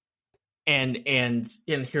 And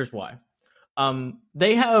here's why.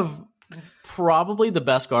 They have probably the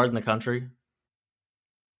best guard in the country.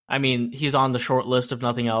 I mean, he's on the short list if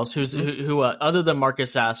nothing else. Who other than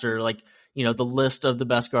Marcus Sasser, the list of the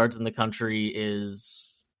best guards in the country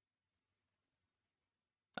is,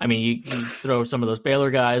 I mean, you can throw some of those Baylor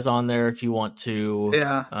guys on there if you want to.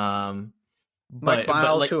 Yeah. Mike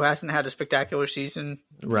Miles, who hasn't had a spectacular season.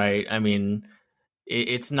 Right. I mean,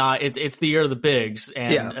 it's the year of the bigs,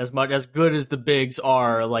 and as much as good as the bigs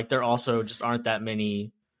are, there also just aren't that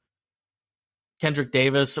many. Kendrick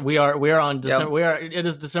Davis, we are on December. It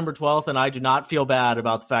is December 12th, and I do not feel bad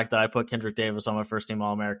about the fact that I put Kendrick Davis on my first team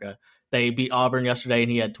All-America. They beat Auburn yesterday, and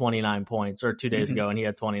he had 29 points, or 2 days ago, and he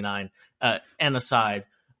had 29. And aside,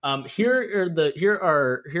 here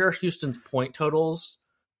are Houston's point totals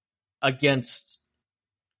against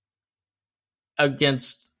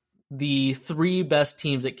against the three best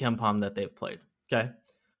teams at KenPom that they've played. Okay.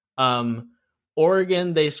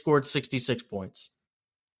 Oregon, they scored 66 points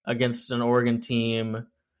against an Oregon team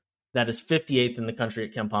that is 58th in the country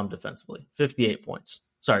at KenPom defensively. 58 points.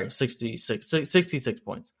 Sorry, 66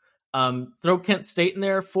 points. Throw Kent State in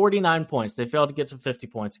there, 49 points. They failed to get to 50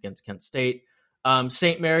 points against Kent State.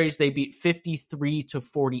 St. Mary's, they beat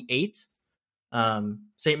 53-48.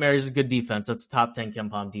 St. Mary's is a good defense. That's a top 10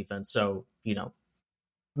 KenPom defense. So,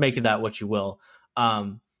 make of that what you will.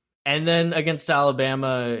 And then against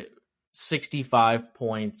Alabama, 65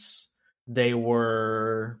 points. They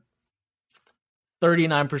were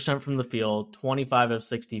 39% from the field, 25 of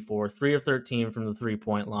 64, 3 of 13 from the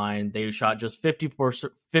three-point line. They shot just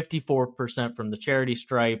 54% from the charity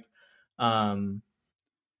stripe.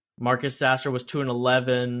 Marcus Sasser was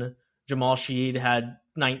 2-11. Jamal Sheed had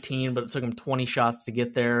 19, but it took him 20 shots to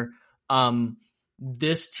get there.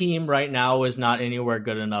 This team right now is not anywhere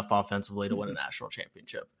good enough offensively to win a national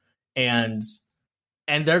championship. And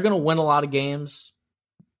they're going to win a lot of games.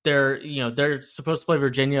 They're supposed to play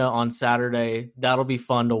Virginia on Saturday. That'll be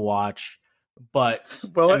fun to watch. But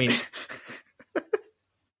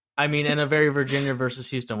I mean, in a very Virginia versus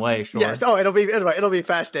Houston way, sure. Yes. Oh, it'll be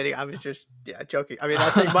fascinating. I was just joking. I mean,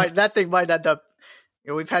 that thing might end up.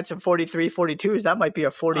 We've had some 43-42s. That might be a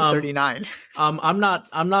 40-39. I'm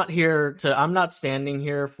not standing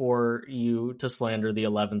here for you to slander the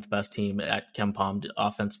 11th best team at KenPom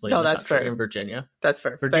offensively. No, that's fair. In Virginia. That's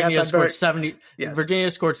fair. Virginia scored 70. Yes. Virginia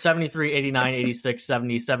scored 73, 89, 86,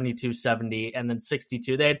 70, 72, 70, and then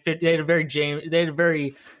 62. They had a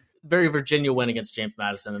very Virginia win against James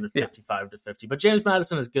Madison in a 55-50. But James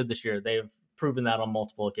Madison is good this year. They've proven that on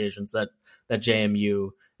multiple occasions that JMU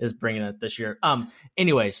is bringing it this year.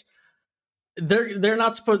 Anyways, they're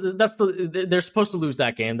not supposed. They're supposed to lose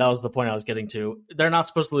that game. That was the point I was getting to. They're not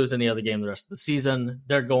supposed to lose any other game the rest of the season.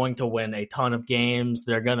 They're going to win a ton of games.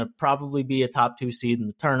 They're going to probably be a top 2 seed in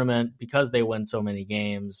the tournament because they win so many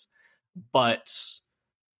games. But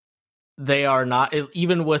they are not,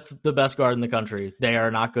 even with the best guard in the country, they are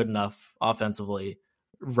not good enough offensively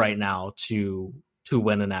right now to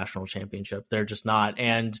win a national championship. They're just not.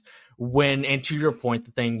 And to your point,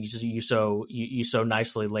 the thing you so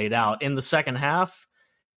nicely laid out in the second half,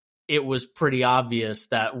 it was pretty obvious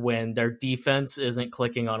that when their defense isn't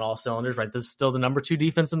clicking on all cylinders, right? This is still the number 2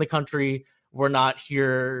 defense in the country. We're not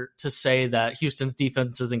here to say that Houston's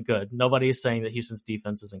defense isn't good. Nobody is saying that Houston's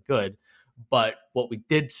defense isn't good. But what we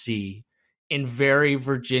did see in very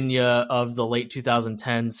Virginia of the late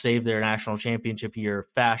 2010s save their national championship year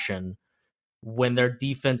fashion, when their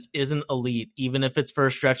defense isn't elite, even if it's for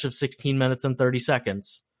a stretch of 16 minutes and 30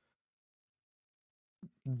 seconds,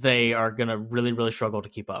 they are going to really, really struggle to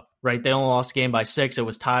keep up, right? They only lost the game by 6. It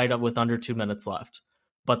was tied up with under 2 minutes left,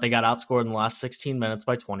 but they got outscored in the last 16 minutes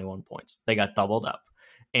by 21 points. They got doubled up.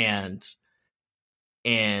 And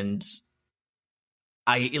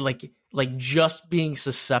I like just being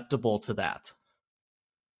susceptible to that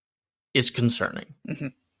is concerning. Mm-hmm.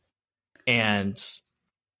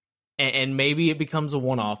 And maybe it becomes a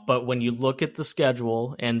one-off, but when you look at the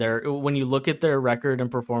schedule and when you look at their record and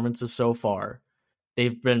performances so far,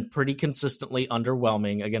 they've been pretty consistently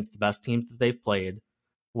underwhelming against the best teams that they've played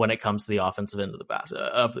when it comes to the offensive end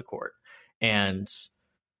of the court. And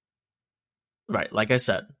right, like I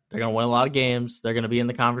said, they're going to win a lot of games. They're going to be in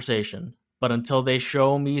the conversation. But until they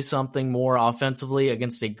show me something more offensively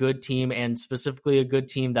against a good team, and specifically a good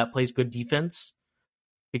team that plays good defense,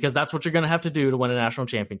 because that's what you're going to have to do to win a national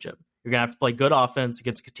championship. You're going to have to play good offense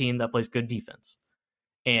against a team that plays good defense.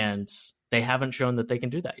 And they haven't shown that they can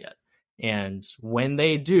do that yet. And when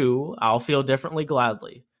they do, I'll feel differently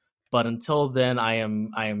gladly. But until then, I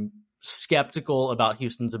am skeptical about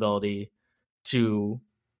Houston's ability to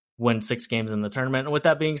win 6 games in the tournament. And with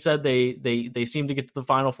that being said, they seem to get to the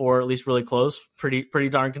Final Four, at least really close, pretty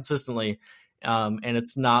darn consistently. And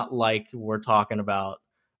it's not like we're talking about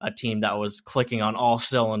a team that was clicking on all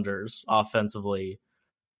cylinders offensively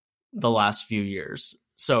the last few years.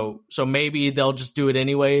 So maybe they'll just do it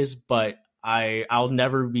anyways, but I'll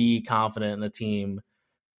never be confident in a team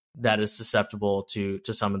that is susceptible to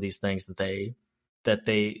some of these things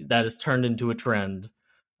that has turned into a trend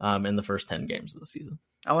in the first 10 games of the season.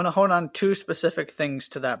 I want to hone on 2 specific things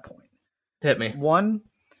to that point. Hit me. One,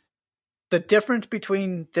 the difference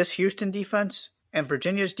between this Houston defense and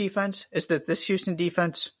Virginia's defense is that this Houston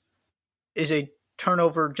defense is a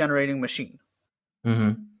turnover-generating machine,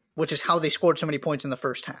 which is how they scored so many points in the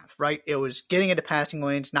first half, right? It was getting into passing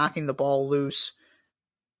lanes, knocking the ball loose,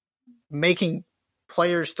 making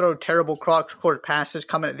players throw terrible cross-court passes.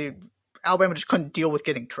 Alabama just couldn't deal with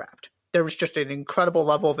getting trapped, there was just an incredible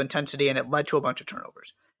level of intensity, and it led to a bunch of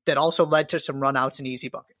turnovers that also led to some runouts and easy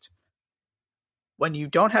buckets. When you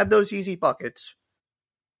don't have those easy buckets,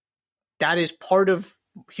 that is part of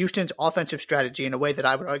Houston's offensive strategy in a way that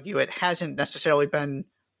I would argue it hasn't necessarily been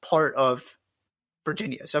part of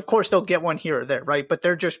Virginia's. Of course, they'll get one here or there, right? But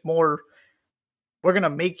they're just more, we're going to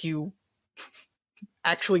make you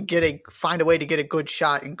actually find a way to get a good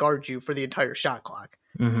shot and guard you for the entire shot clock,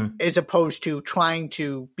 as opposed to trying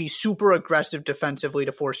to be super aggressive defensively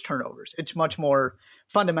to force turnovers. It's much more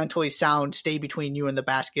fundamentally sound, stay between you and the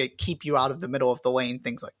basket, keep you out of the middle of the lane,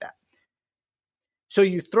 things like that. So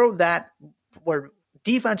you throw that where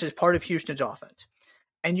defense is part of Houston's offense,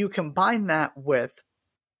 and you combine that with,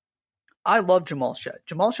 I love Jamal Shead.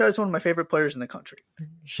 Jamal Shead is one of my favorite players in the country.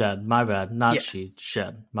 Shead, my bad. Not Shead.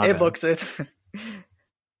 Shead, my bad.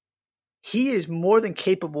 He is more than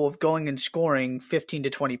capable of going and scoring 15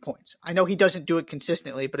 to 20 points. I know he doesn't do it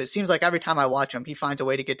consistently, but it seems like every time I watch him, he finds a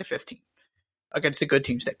way to get to 15 against the good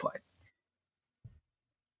teams they play.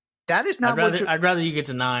 That is not I'd rather you get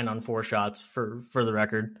to 9 on 4 shots for the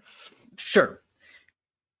record. Sure.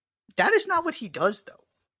 That is not what he does,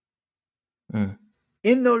 though.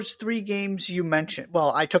 In those 3 games you mentioned,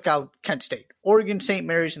 well, I took out Kent State, Oregon, St.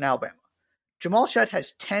 Mary's, and Alabama. Jamal Shead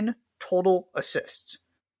has 10 total assists.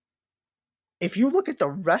 If you look at the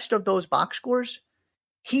rest of those box scores,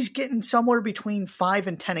 he's getting somewhere between 5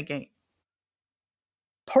 and 10 a game.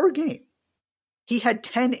 Per game. He had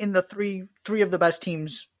 10 in the three of the best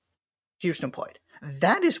teams Houston played.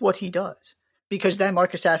 That is what he does. Because then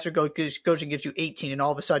Marcus Sasser goes and gives you 18, and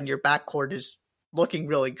all of a sudden your backcourt is looking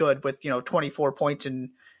really good with 24 points and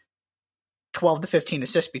 12 to 15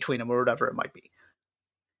 assists between them, or whatever it might be.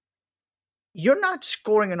 You're not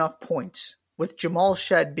scoring enough points with Jamal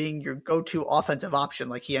Shead being your go-to offensive option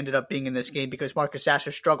like he ended up being in this game, because Marcus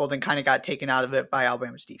Sasser struggled and kind of got taken out of it by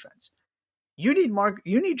Alabama's defense. You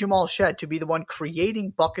need Jamal Shead to be the one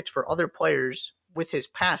creating buckets for other players with his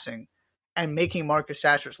passing and making Marcus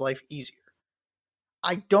Sasser's life easier.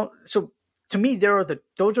 So to me,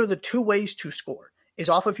 those are the 2 ways to score, is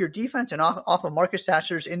off of your defense and off of Marcus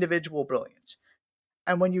Sasser's individual brilliance.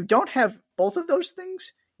 And when you don't have both of those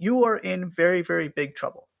things, you are in very, very big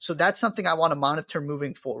trouble. So that's something I want to monitor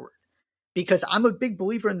moving forward, because I'm a big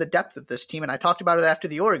believer in the depth of this team. And I talked about it after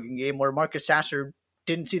the Oregon game, where Marcus Sasser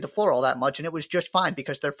didn't see the floor all that much, and it was just fine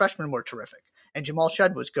because their freshmen were terrific. And Jamal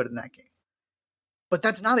Shead was good in that game. But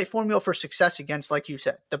that's not a formula for success against, like you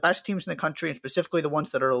said, the best teams in the country, and specifically the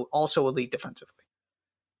ones that are also elite defensively.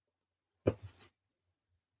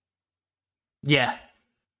 Yeah.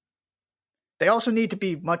 They also need to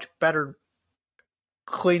be much better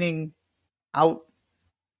cleaning out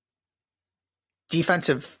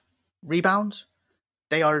defensive rebounds.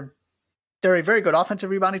 They're a very good offensive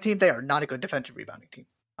rebounding team. They are not a good defensive rebounding team.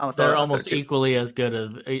 They're almost equally as bad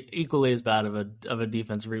of a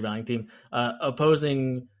defensive rebounding team.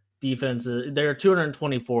 Opposing defense, they're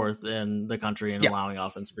 224th in the country in allowing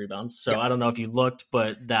offensive rebounds. So I don't know if you looked,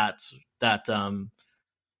 but the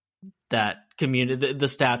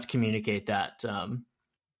stats communicate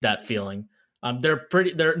that feeling.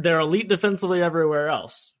 They're elite defensively everywhere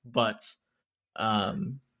else, but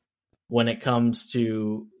when it comes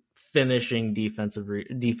to finishing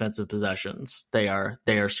defensive possessions, they are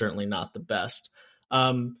certainly not the best.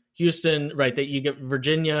 Houston, right, that you get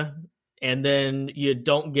Virginia, and then you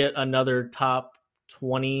don't get another top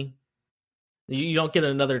 20. You don't get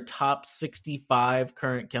another top 65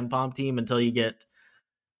 current KenPom team until you get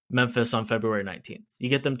Memphis on February 19th. You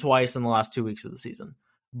get them twice in the last 2 weeks of the season.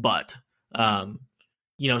 But so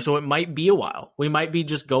it might be a while. We might be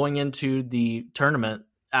just going into the tournament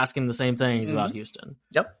asking the same things about Houston.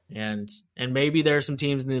 Yep. And maybe there are some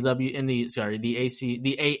teams in the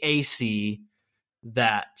AAC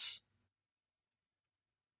that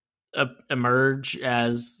emerge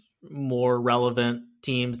as more relevant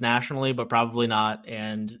teams nationally, but probably not.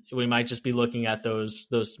 And we might just be looking at those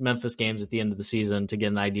Memphis games at the end of the season to get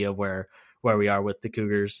an idea of where we are with the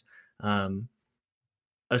Cougars.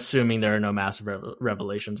 Assuming there are no massive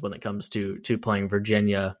revelations when it comes to playing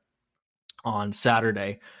Virginia on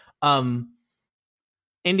Saturday.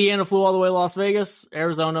 Indiana flew all the way to Las Vegas.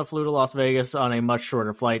 Arizona flew to Las Vegas on a much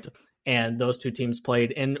shorter flight, and those 2 teams played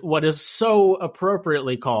in what is so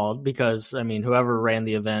appropriately called, because whoever ran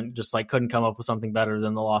the event just couldn't come up with something better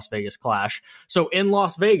than the Las Vegas Clash. So in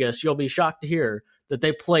Las Vegas, you'll be shocked to hear that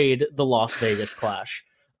they played the Las Vegas Clash.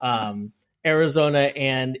 Arizona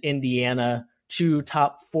and Indiana, 2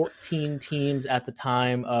 top 14 teams at the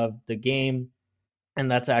time of the game. And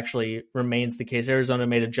that's actually remains the case. Arizona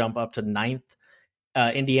made a jump up to 9th.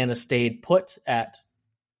 Indiana stayed put at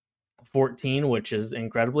 14, which is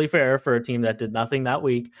incredibly fair for a team that did nothing that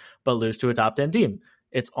week, but lose to a top 10 team.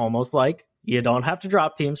 It's almost like you don't have to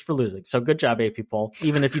drop teams for losing. So good job, AP poll,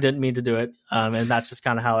 even if you didn't mean to do it. And that's just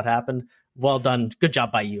kind of how it happened. Well done. Good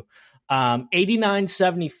job by you.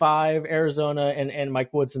 89-75 Arizona, and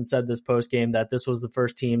Mike Woodson said this post game that this was the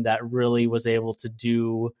first team that really was able to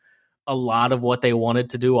do a lot of what they wanted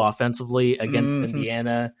to do offensively against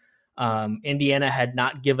Indiana. Indiana had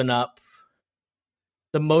not given up.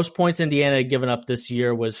 The most points Indiana had given up this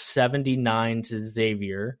year was 79 to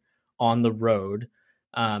Xavier on the road.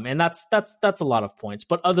 And that's a lot of points.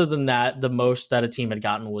 But other than that, the most that a team had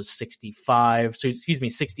gotten was 68,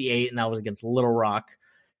 and that was against Little Rock.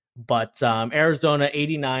 But Arizona,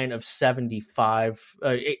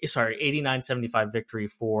 89-75 victory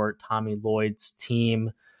for Tommy Lloyd's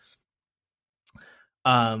team.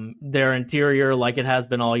 Their interior, like it has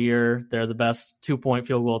been all year, they're the best 2-point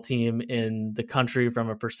field goal team in the country from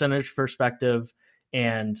a percentage perspective.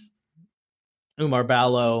 And Umar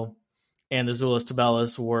Ballo and Azuolas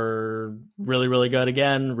Tubelis were really, really good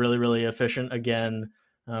again, really, really efficient again.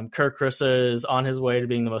 Kerr Kriisa is on his way to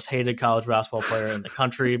being the most hated college basketball player in the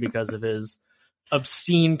country because of his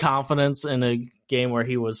obscene confidence in a game where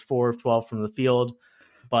he was 4 of 12 from the field.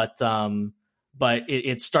 But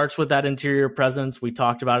it starts with that interior presence. We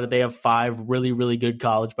talked about it. They have 5 really, really good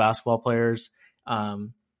college basketball players.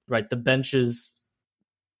 Right. The bench is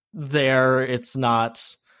there. It's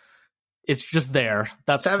just there.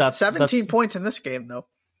 That's 17 points in this game, though.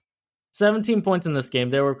 17 points in this game.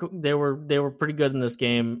 They were pretty good in this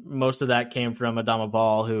game. Most of that came from Adama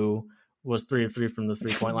Ball, who was 3 of 3 from the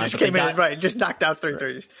 3-point line. Just knocked out 3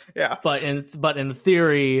 threes. Yeah. But in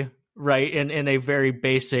theory, right, in a very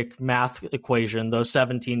basic math equation, those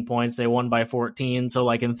 17 points, they won by 14. So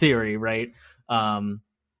like in theory, right? And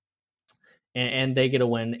they get a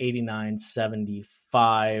win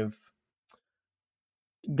 89-75.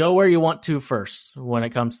 Go where you want to first when it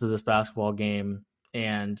comes to this basketball game.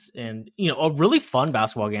 And a really fun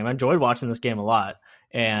basketball game. I enjoyed watching this game a lot.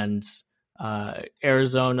 And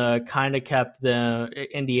Arizona kind of kept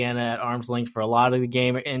Indiana at arm's length for a lot of the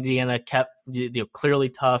game. Indiana kept clearly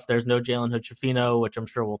tough. There's no Jalen Hood-Schifino, which I'm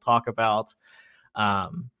sure we'll talk about.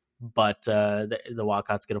 But the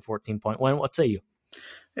Wildcats get a 14-point win. What say you?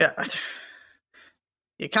 Yeah,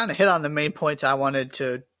 you kind of hit on the main points I wanted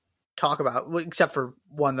to talk about, except for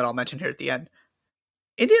one that I'll mention here at the end.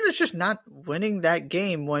 Indiana's just not winning that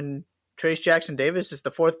game when Trayce Jackson-Davis is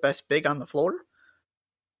the 4th best big on the floor.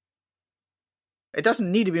 It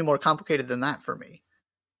doesn't need to be more complicated than that for me.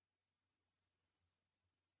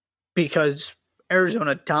 Because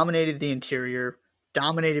Arizona dominated the interior,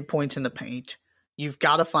 dominated points in the paint. You've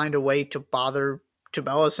got to find a way to bother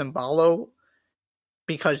Tubelis and Ballo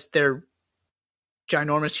because they're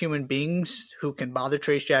ginormous human beings who can bother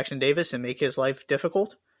Trayce Jackson-Davis and make his life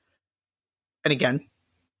difficult. And again,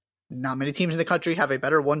 not many teams in the country have a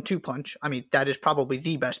better 1-2 punch. I mean, that is probably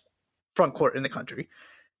the best front court in the country.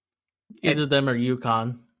 Either them or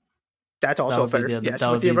UConn. That's also fair. Yes,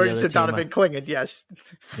 with the emergence of Donovan Clingan, yes.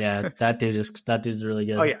 Yeah, that dude's really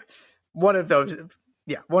good. Oh yeah, one of those.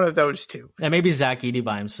 Yeah, one of those two. And maybe Zach Edey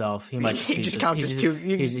by himself. He just counts as 2.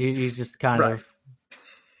 He's just kind of.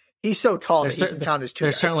 He's so tall that he can count as 2.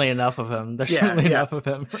 There's certainly enough of him. Enough of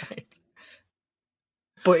him, right?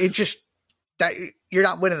 But it just that you're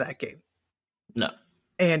not winning that game. No.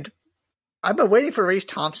 And I've been waiting for Race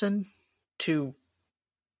Thompson to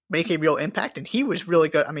make a real impact, and he was really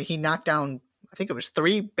good. I mean, he knocked down, I think it was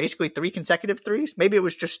 3 consecutive threes. Maybe it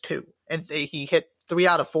was just 2. And he hit 3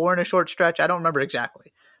 out of 4 in a short stretch. I don't remember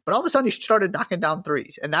exactly. But all of a sudden, he started knocking down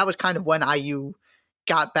threes. And that was kind of when IU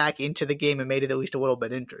got back into the game and made it at least a little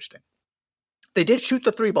bit interesting. They did shoot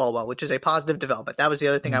the 3 ball well, which is a positive development. That was the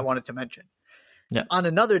other thing I wanted to mention. Yeah. On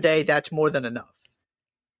another day, that's more than enough.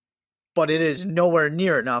 But it is nowhere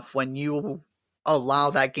near enough when you allow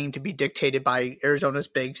that game to be dictated by Arizona's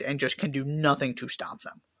bigs and just can do nothing to stop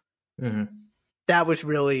them. Mm-hmm. That was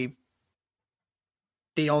really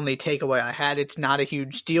the only takeaway I had. It's not a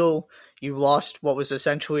huge deal. You lost what was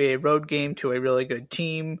essentially a road game to a really good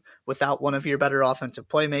team without one of your better offensive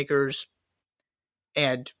playmakers.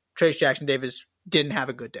 And Trayce Jackson-Davis didn't have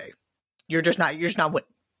a good day. You're just not winning.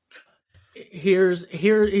 Here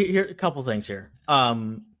a couple things here.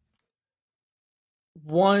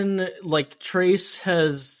 One, like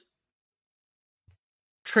Trayce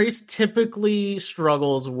typically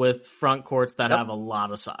struggles with front courts that have a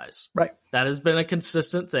lot of size. Right. That has been a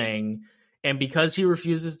consistent thing. And because he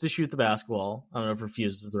refuses to shoot the basketball, I don't know if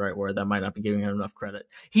refuses is the right word. That might not be giving him enough credit.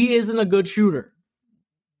 He isn't a good shooter.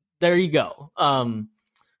 There you go.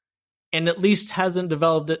 and at least hasn't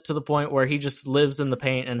developed it to the point where he just lives in the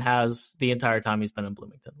paint and has the entire time he's been in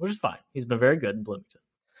Bloomington, which is fine. He's been very good in Bloomington.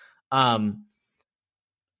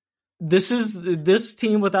 This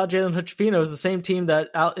team without Jalen Hood-Schifino is the same team that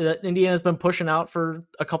Indiana's been pushing out for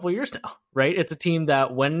a couple of years now, right? It's a team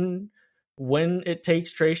that when it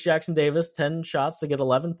takes Trayce Jackson-Davis 10 shots to get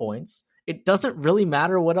 11 points, it doesn't really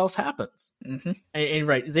matter what else happens. Mm-hmm. And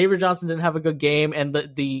right, Xavier Johnson didn't have a good game, and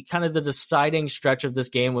the kind of the deciding stretch of this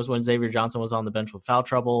game was when Xavier Johnson was on the bench with foul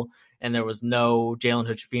trouble, and there was no Jalen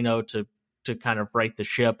Hood-Schifino to kind of right the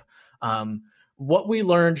ship. What we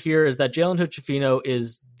learned here is that Jalen Hood-Schifino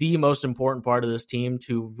is the most important part of this team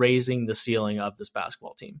to raising the ceiling of this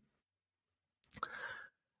basketball team.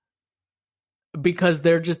 Because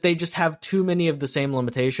they just have too many of the same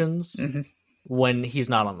limitations when he's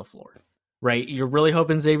not on the floor. Right? You're really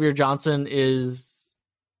hoping Xavier Johnson is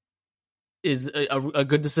a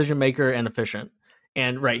good decision maker and efficient.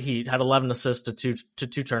 And right, he had 11 assists to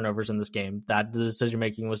two turnovers in this game. That the decision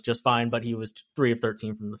making was just fine, but he was 3 of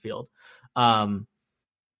 13 from the field.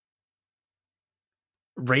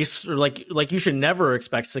 Race, like you should never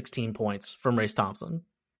expect 16 points from Race Thompson,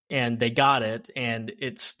 and they got it, and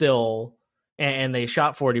it's still, and they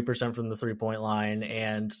shot 40% from the 3-point line,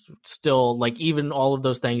 and still, like, even all of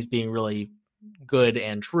those things being really good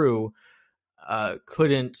and true,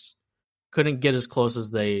 couldn't get as close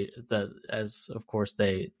as as of course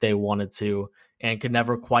they wanted to, and could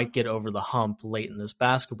never quite get over the hump late in this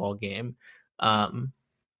basketball game.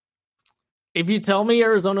 If you tell me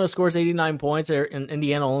Arizona scores 89 points and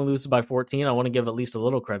Indiana only loses by 14, I want to give at least a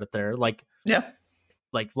little credit there. Like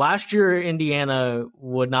last year, Indiana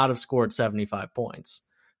would not have scored 75 points.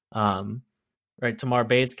 Right, Tamar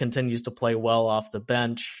Bates continues to play well off the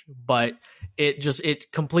bench, but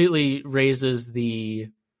it completely raises the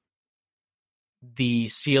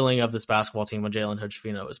ceiling of this basketball team when Jalen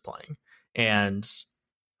Hood-Schifino is playing, and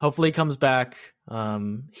hopefully he comes back.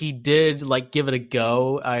 He did give it a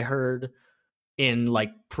go. I heard in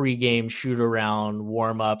pregame shoot around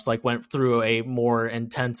warm-ups, went through a more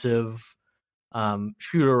intensive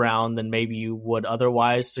shoot around than maybe you would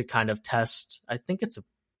otherwise to kind of test. I think it's a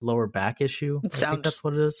lower back issue. I think that's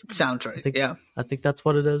what it is. Sounds right. I think that's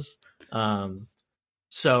what it is.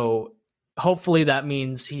 So hopefully that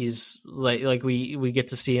means he's we get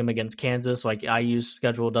to see him against Kansas. IU's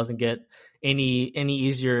schedule doesn't get any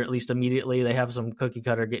easier, at least immediately. They have some cookie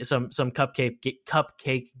cutter, some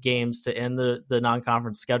cupcake games to end the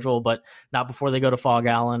non-conference schedule, but not before they go to Fog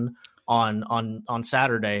Allen on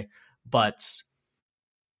Saturday. But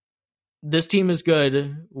this team is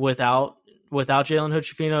good without Jalen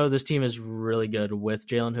Hood-Schifino. This team is really good with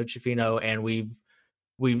Jalen Hood-Schifino, and we've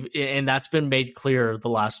and that's been made clear the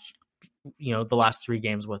last 3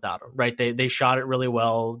 games without him, right? They shot it really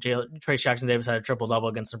well. Trayce Jackson-Davis had a triple-double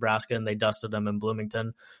against Nebraska, and they dusted them in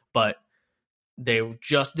Bloomington, but they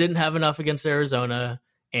just didn't have enough against Arizona,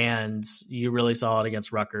 and you really saw it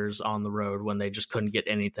against Rutgers on the road when they just couldn't get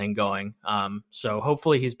anything going. So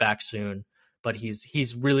hopefully he's back soon, but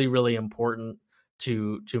he's really, really important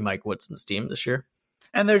to Mike Woodson's team this year.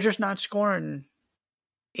 And they're just not scoring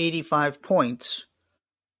 85 points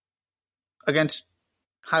against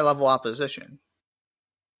high-level opposition.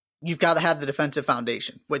 You've got to have the defensive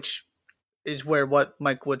foundation, which is where what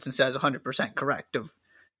Mike Woodson says 100% correct.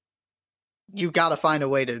 You've got to find a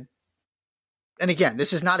way to. And again,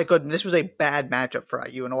 this was a bad matchup for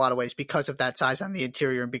IU in a lot of ways because of that size on the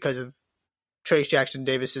interior and because of Trayce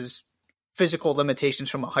Jackson-Davis's physical limitations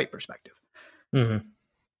from a height perspective. Mm-hmm.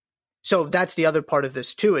 So that's the other part of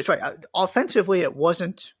this too. Is right. Offensively, it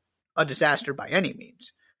wasn't a disaster by any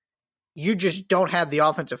means. You just don't have the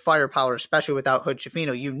offensive firepower, especially without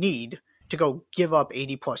Hood-Schifino, you need to go give up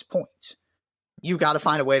 80-plus points. You got to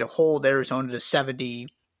find a way to hold Arizona to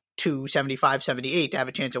 72, 75, 78 to have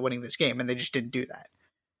a chance of winning this game, and they just didn't do that.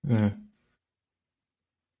 Mm.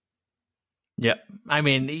 Yeah. I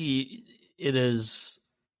mean, it is...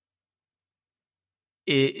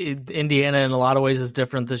 Indiana, in a lot of ways, is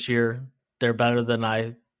different this year. They're better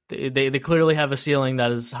than They clearly have a ceiling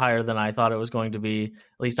that is higher than I thought it was going to be.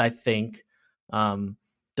 At least I think,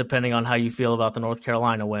 depending on how you feel about the North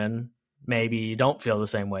Carolina win, maybe you don't feel the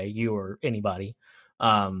same way, you or anybody.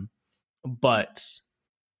 But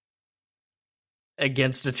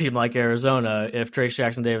against a team like Arizona, if Trayce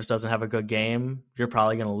Jackson-Davis doesn't have a good game, you're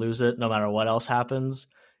probably going to lose it no matter what else happens.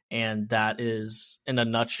 And that is, in a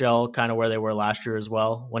nutshell, kind of where they were last year as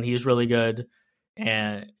well, when he's really good.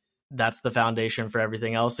 And that's the foundation for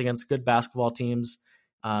everything else against good basketball teams.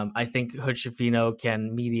 I think Hood-Schifino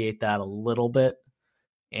can mediate that a little bit,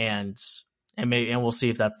 and we'll see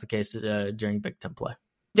if that's the case during Big Ten play.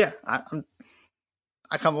 Yeah,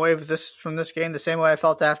 I come away with this from this game the same way I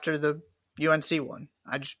felt after the UNC one.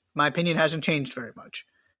 My opinion hasn't changed very much.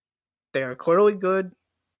 They are clearly good.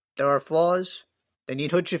 There are flaws. They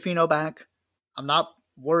need Hood Schifino back. I'm not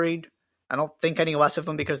worried. I don't think any less of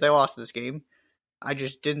them because they lost this game. I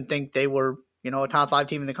just didn't think they were, a top 5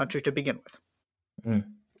 team in the country to begin with.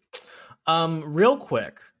 Real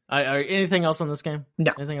quick, anything else on this game?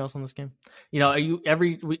 No. Anything else on this game?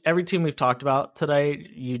 Every team we've talked about today,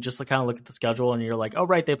 you just kind of look at the schedule and you're like, oh,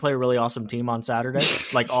 right, they play a really awesome team on Saturday,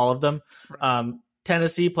 like all of them. Right.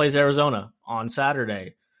 Tennessee plays Arizona on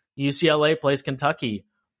Saturday. UCLA plays Kentucky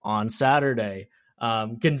on Saturday.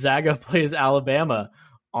 Gonzaga plays Alabama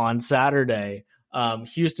on Saturday.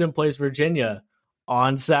 Houston plays Virginia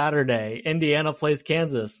on Saturday. Indiana plays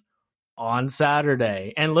Kansas on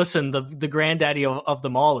Saturday. And listen, the granddaddy of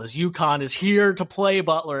them all is UConn is here to play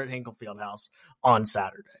Butler at Hinkle Fieldhouse on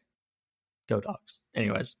Saturday. Go Dogs.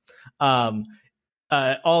 Anyways, all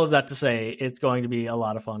of that to say, it's going to be a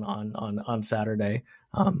lot of fun on Saturday.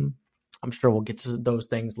 I'm sure we'll get to those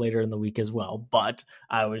things later in the week as well. But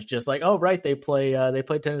I was just like, oh, right, they play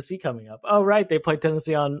Tennessee coming up. Oh, right, they play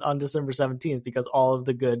Tennessee on December 17th because all of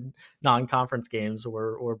the good non-conference games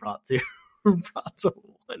were brought to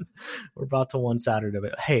one Saturday.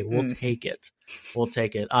 But hey, we'll take it. We'll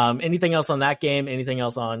take it. Anything else on that game? Anything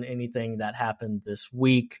else on anything that happened this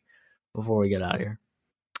week before we get out of here?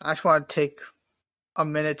 I just want to take a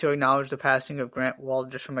minute to acknowledge the passing of Grant Wahl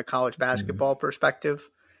just from a college basketball perspective.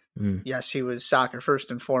 Yes, he was soccer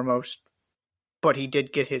first and foremost, but he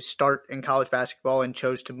did get his start in college basketball and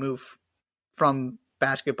chose to move from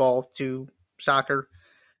basketball to soccer.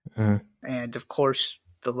 And of course,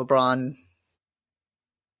 the LeBron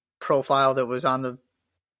profile that was on the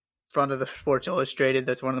front of the Sports Illustrated,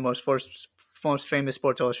 that's one of the most famous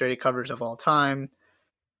Sports Illustrated covers of all time.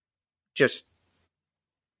 Just,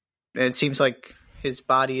 it seems like his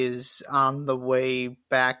body is on the way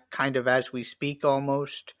back kind of as we speak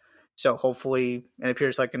almost. So hopefully, it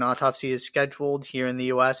appears like an autopsy is scheduled here in the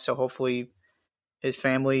U.S., so hopefully his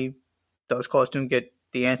family, those close to him, get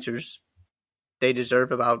the answers they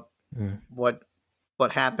deserve about what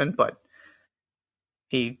happened. But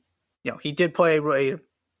he did play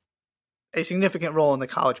a significant role in the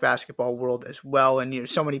college basketball world as well. And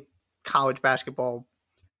so many college basketball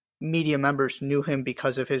media members knew him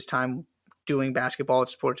because of his time doing basketball at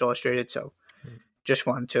Sports Illustrated. So just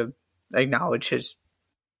wanted to acknowledge his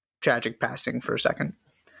tragic passing for a second.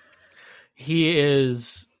 He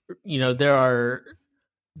is, there are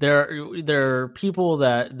people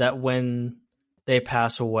that when they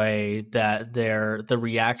pass away, that the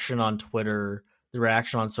reaction on Twitter, the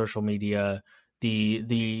reaction on social media,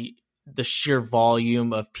 the sheer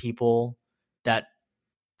volume of people that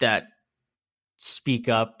speak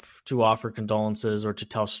up to offer condolences or to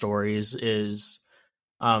tell stories is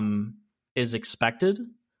expected.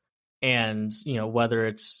 And, whether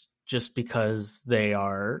it's just because they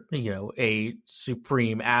are, a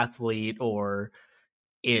supreme athlete or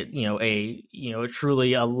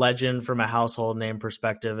truly a legend from a household name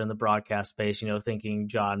perspective in the broadcast space, thinking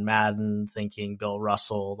John Madden, thinking Bill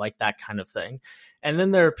Russell, like that kind of thing. And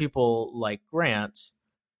then there are people like Grant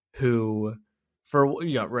who, for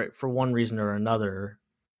one reason or another,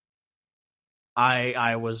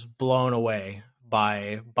 I was blown away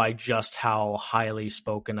by just how highly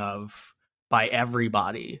spoken of by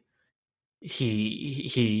everybody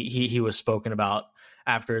he was spoken about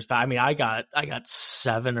after his. I mean, I got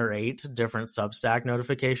 7 or 8 different Substack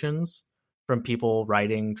notifications from people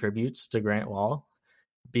writing tributes to Grant Wahl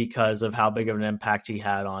because of how big of an impact he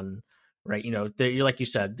had on. Right, like you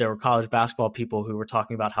said, there were college basketball people who were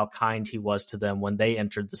talking about how kind he was to them when they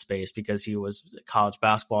entered the space because he was college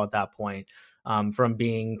basketball at that point. From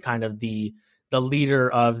being kind of the leader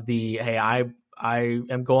of the, hey, I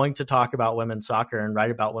am going to talk about women's soccer and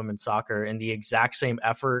write about women's soccer in the exact same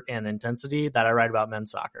effort and intensity that I write about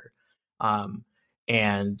men's soccer.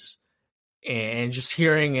 And just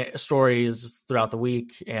hearing stories throughout the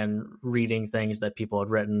week and reading things that people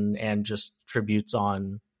had written and just tributes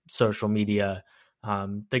on social media.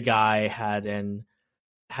 The guy had an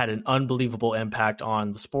unbelievable impact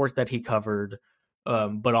on the sport that he covered,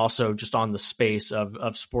 but also just on the space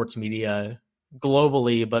of sports media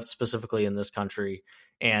globally, but specifically in this country.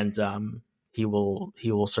 And he will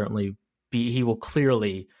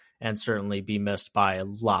clearly and certainly be missed by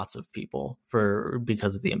lots of people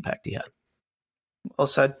because of the impact he had. Well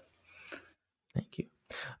said. Thank you.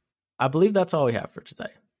 I believe that's all we have for today.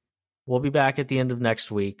 We'll be back at the end of next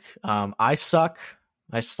week. I suck.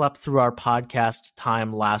 I slept through our podcast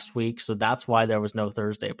time last week, so that's why there was no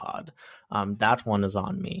Thursday pod. That one is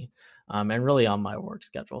on me. and really on my work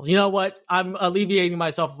schedule. You know what? I'm alleviating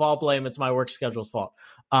myself of all blame. It's my work schedule's fault.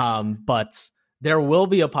 But there will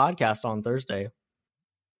be a podcast on Thursday,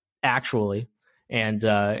 actually, and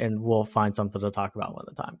we'll find something to talk about when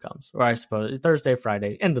the time comes. Or I suppose Thursday,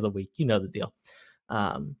 Friday, end of the week. You know the deal.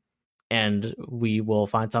 And we will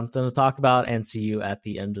find something to talk about and see you at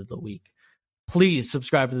the end of the week. Please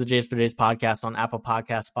subscribe to the Jays for Days podcast on Apple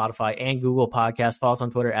Podcasts, Spotify, and Google Podcasts. Follow us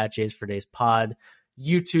on Twitter at Jays for Days Pod,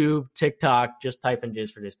 YouTube, TikTok. Just type in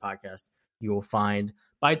Jays for Days podcast. You will find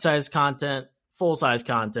bite-sized content, full-size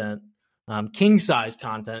content, king-size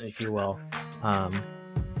content, if you will,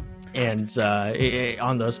 and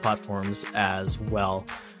on those platforms as well.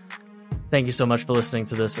 Thank you so much for listening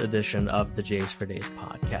to this edition of the Jays for Days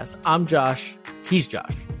podcast. I'm Josh. He's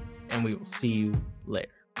Josh. And we will see you later.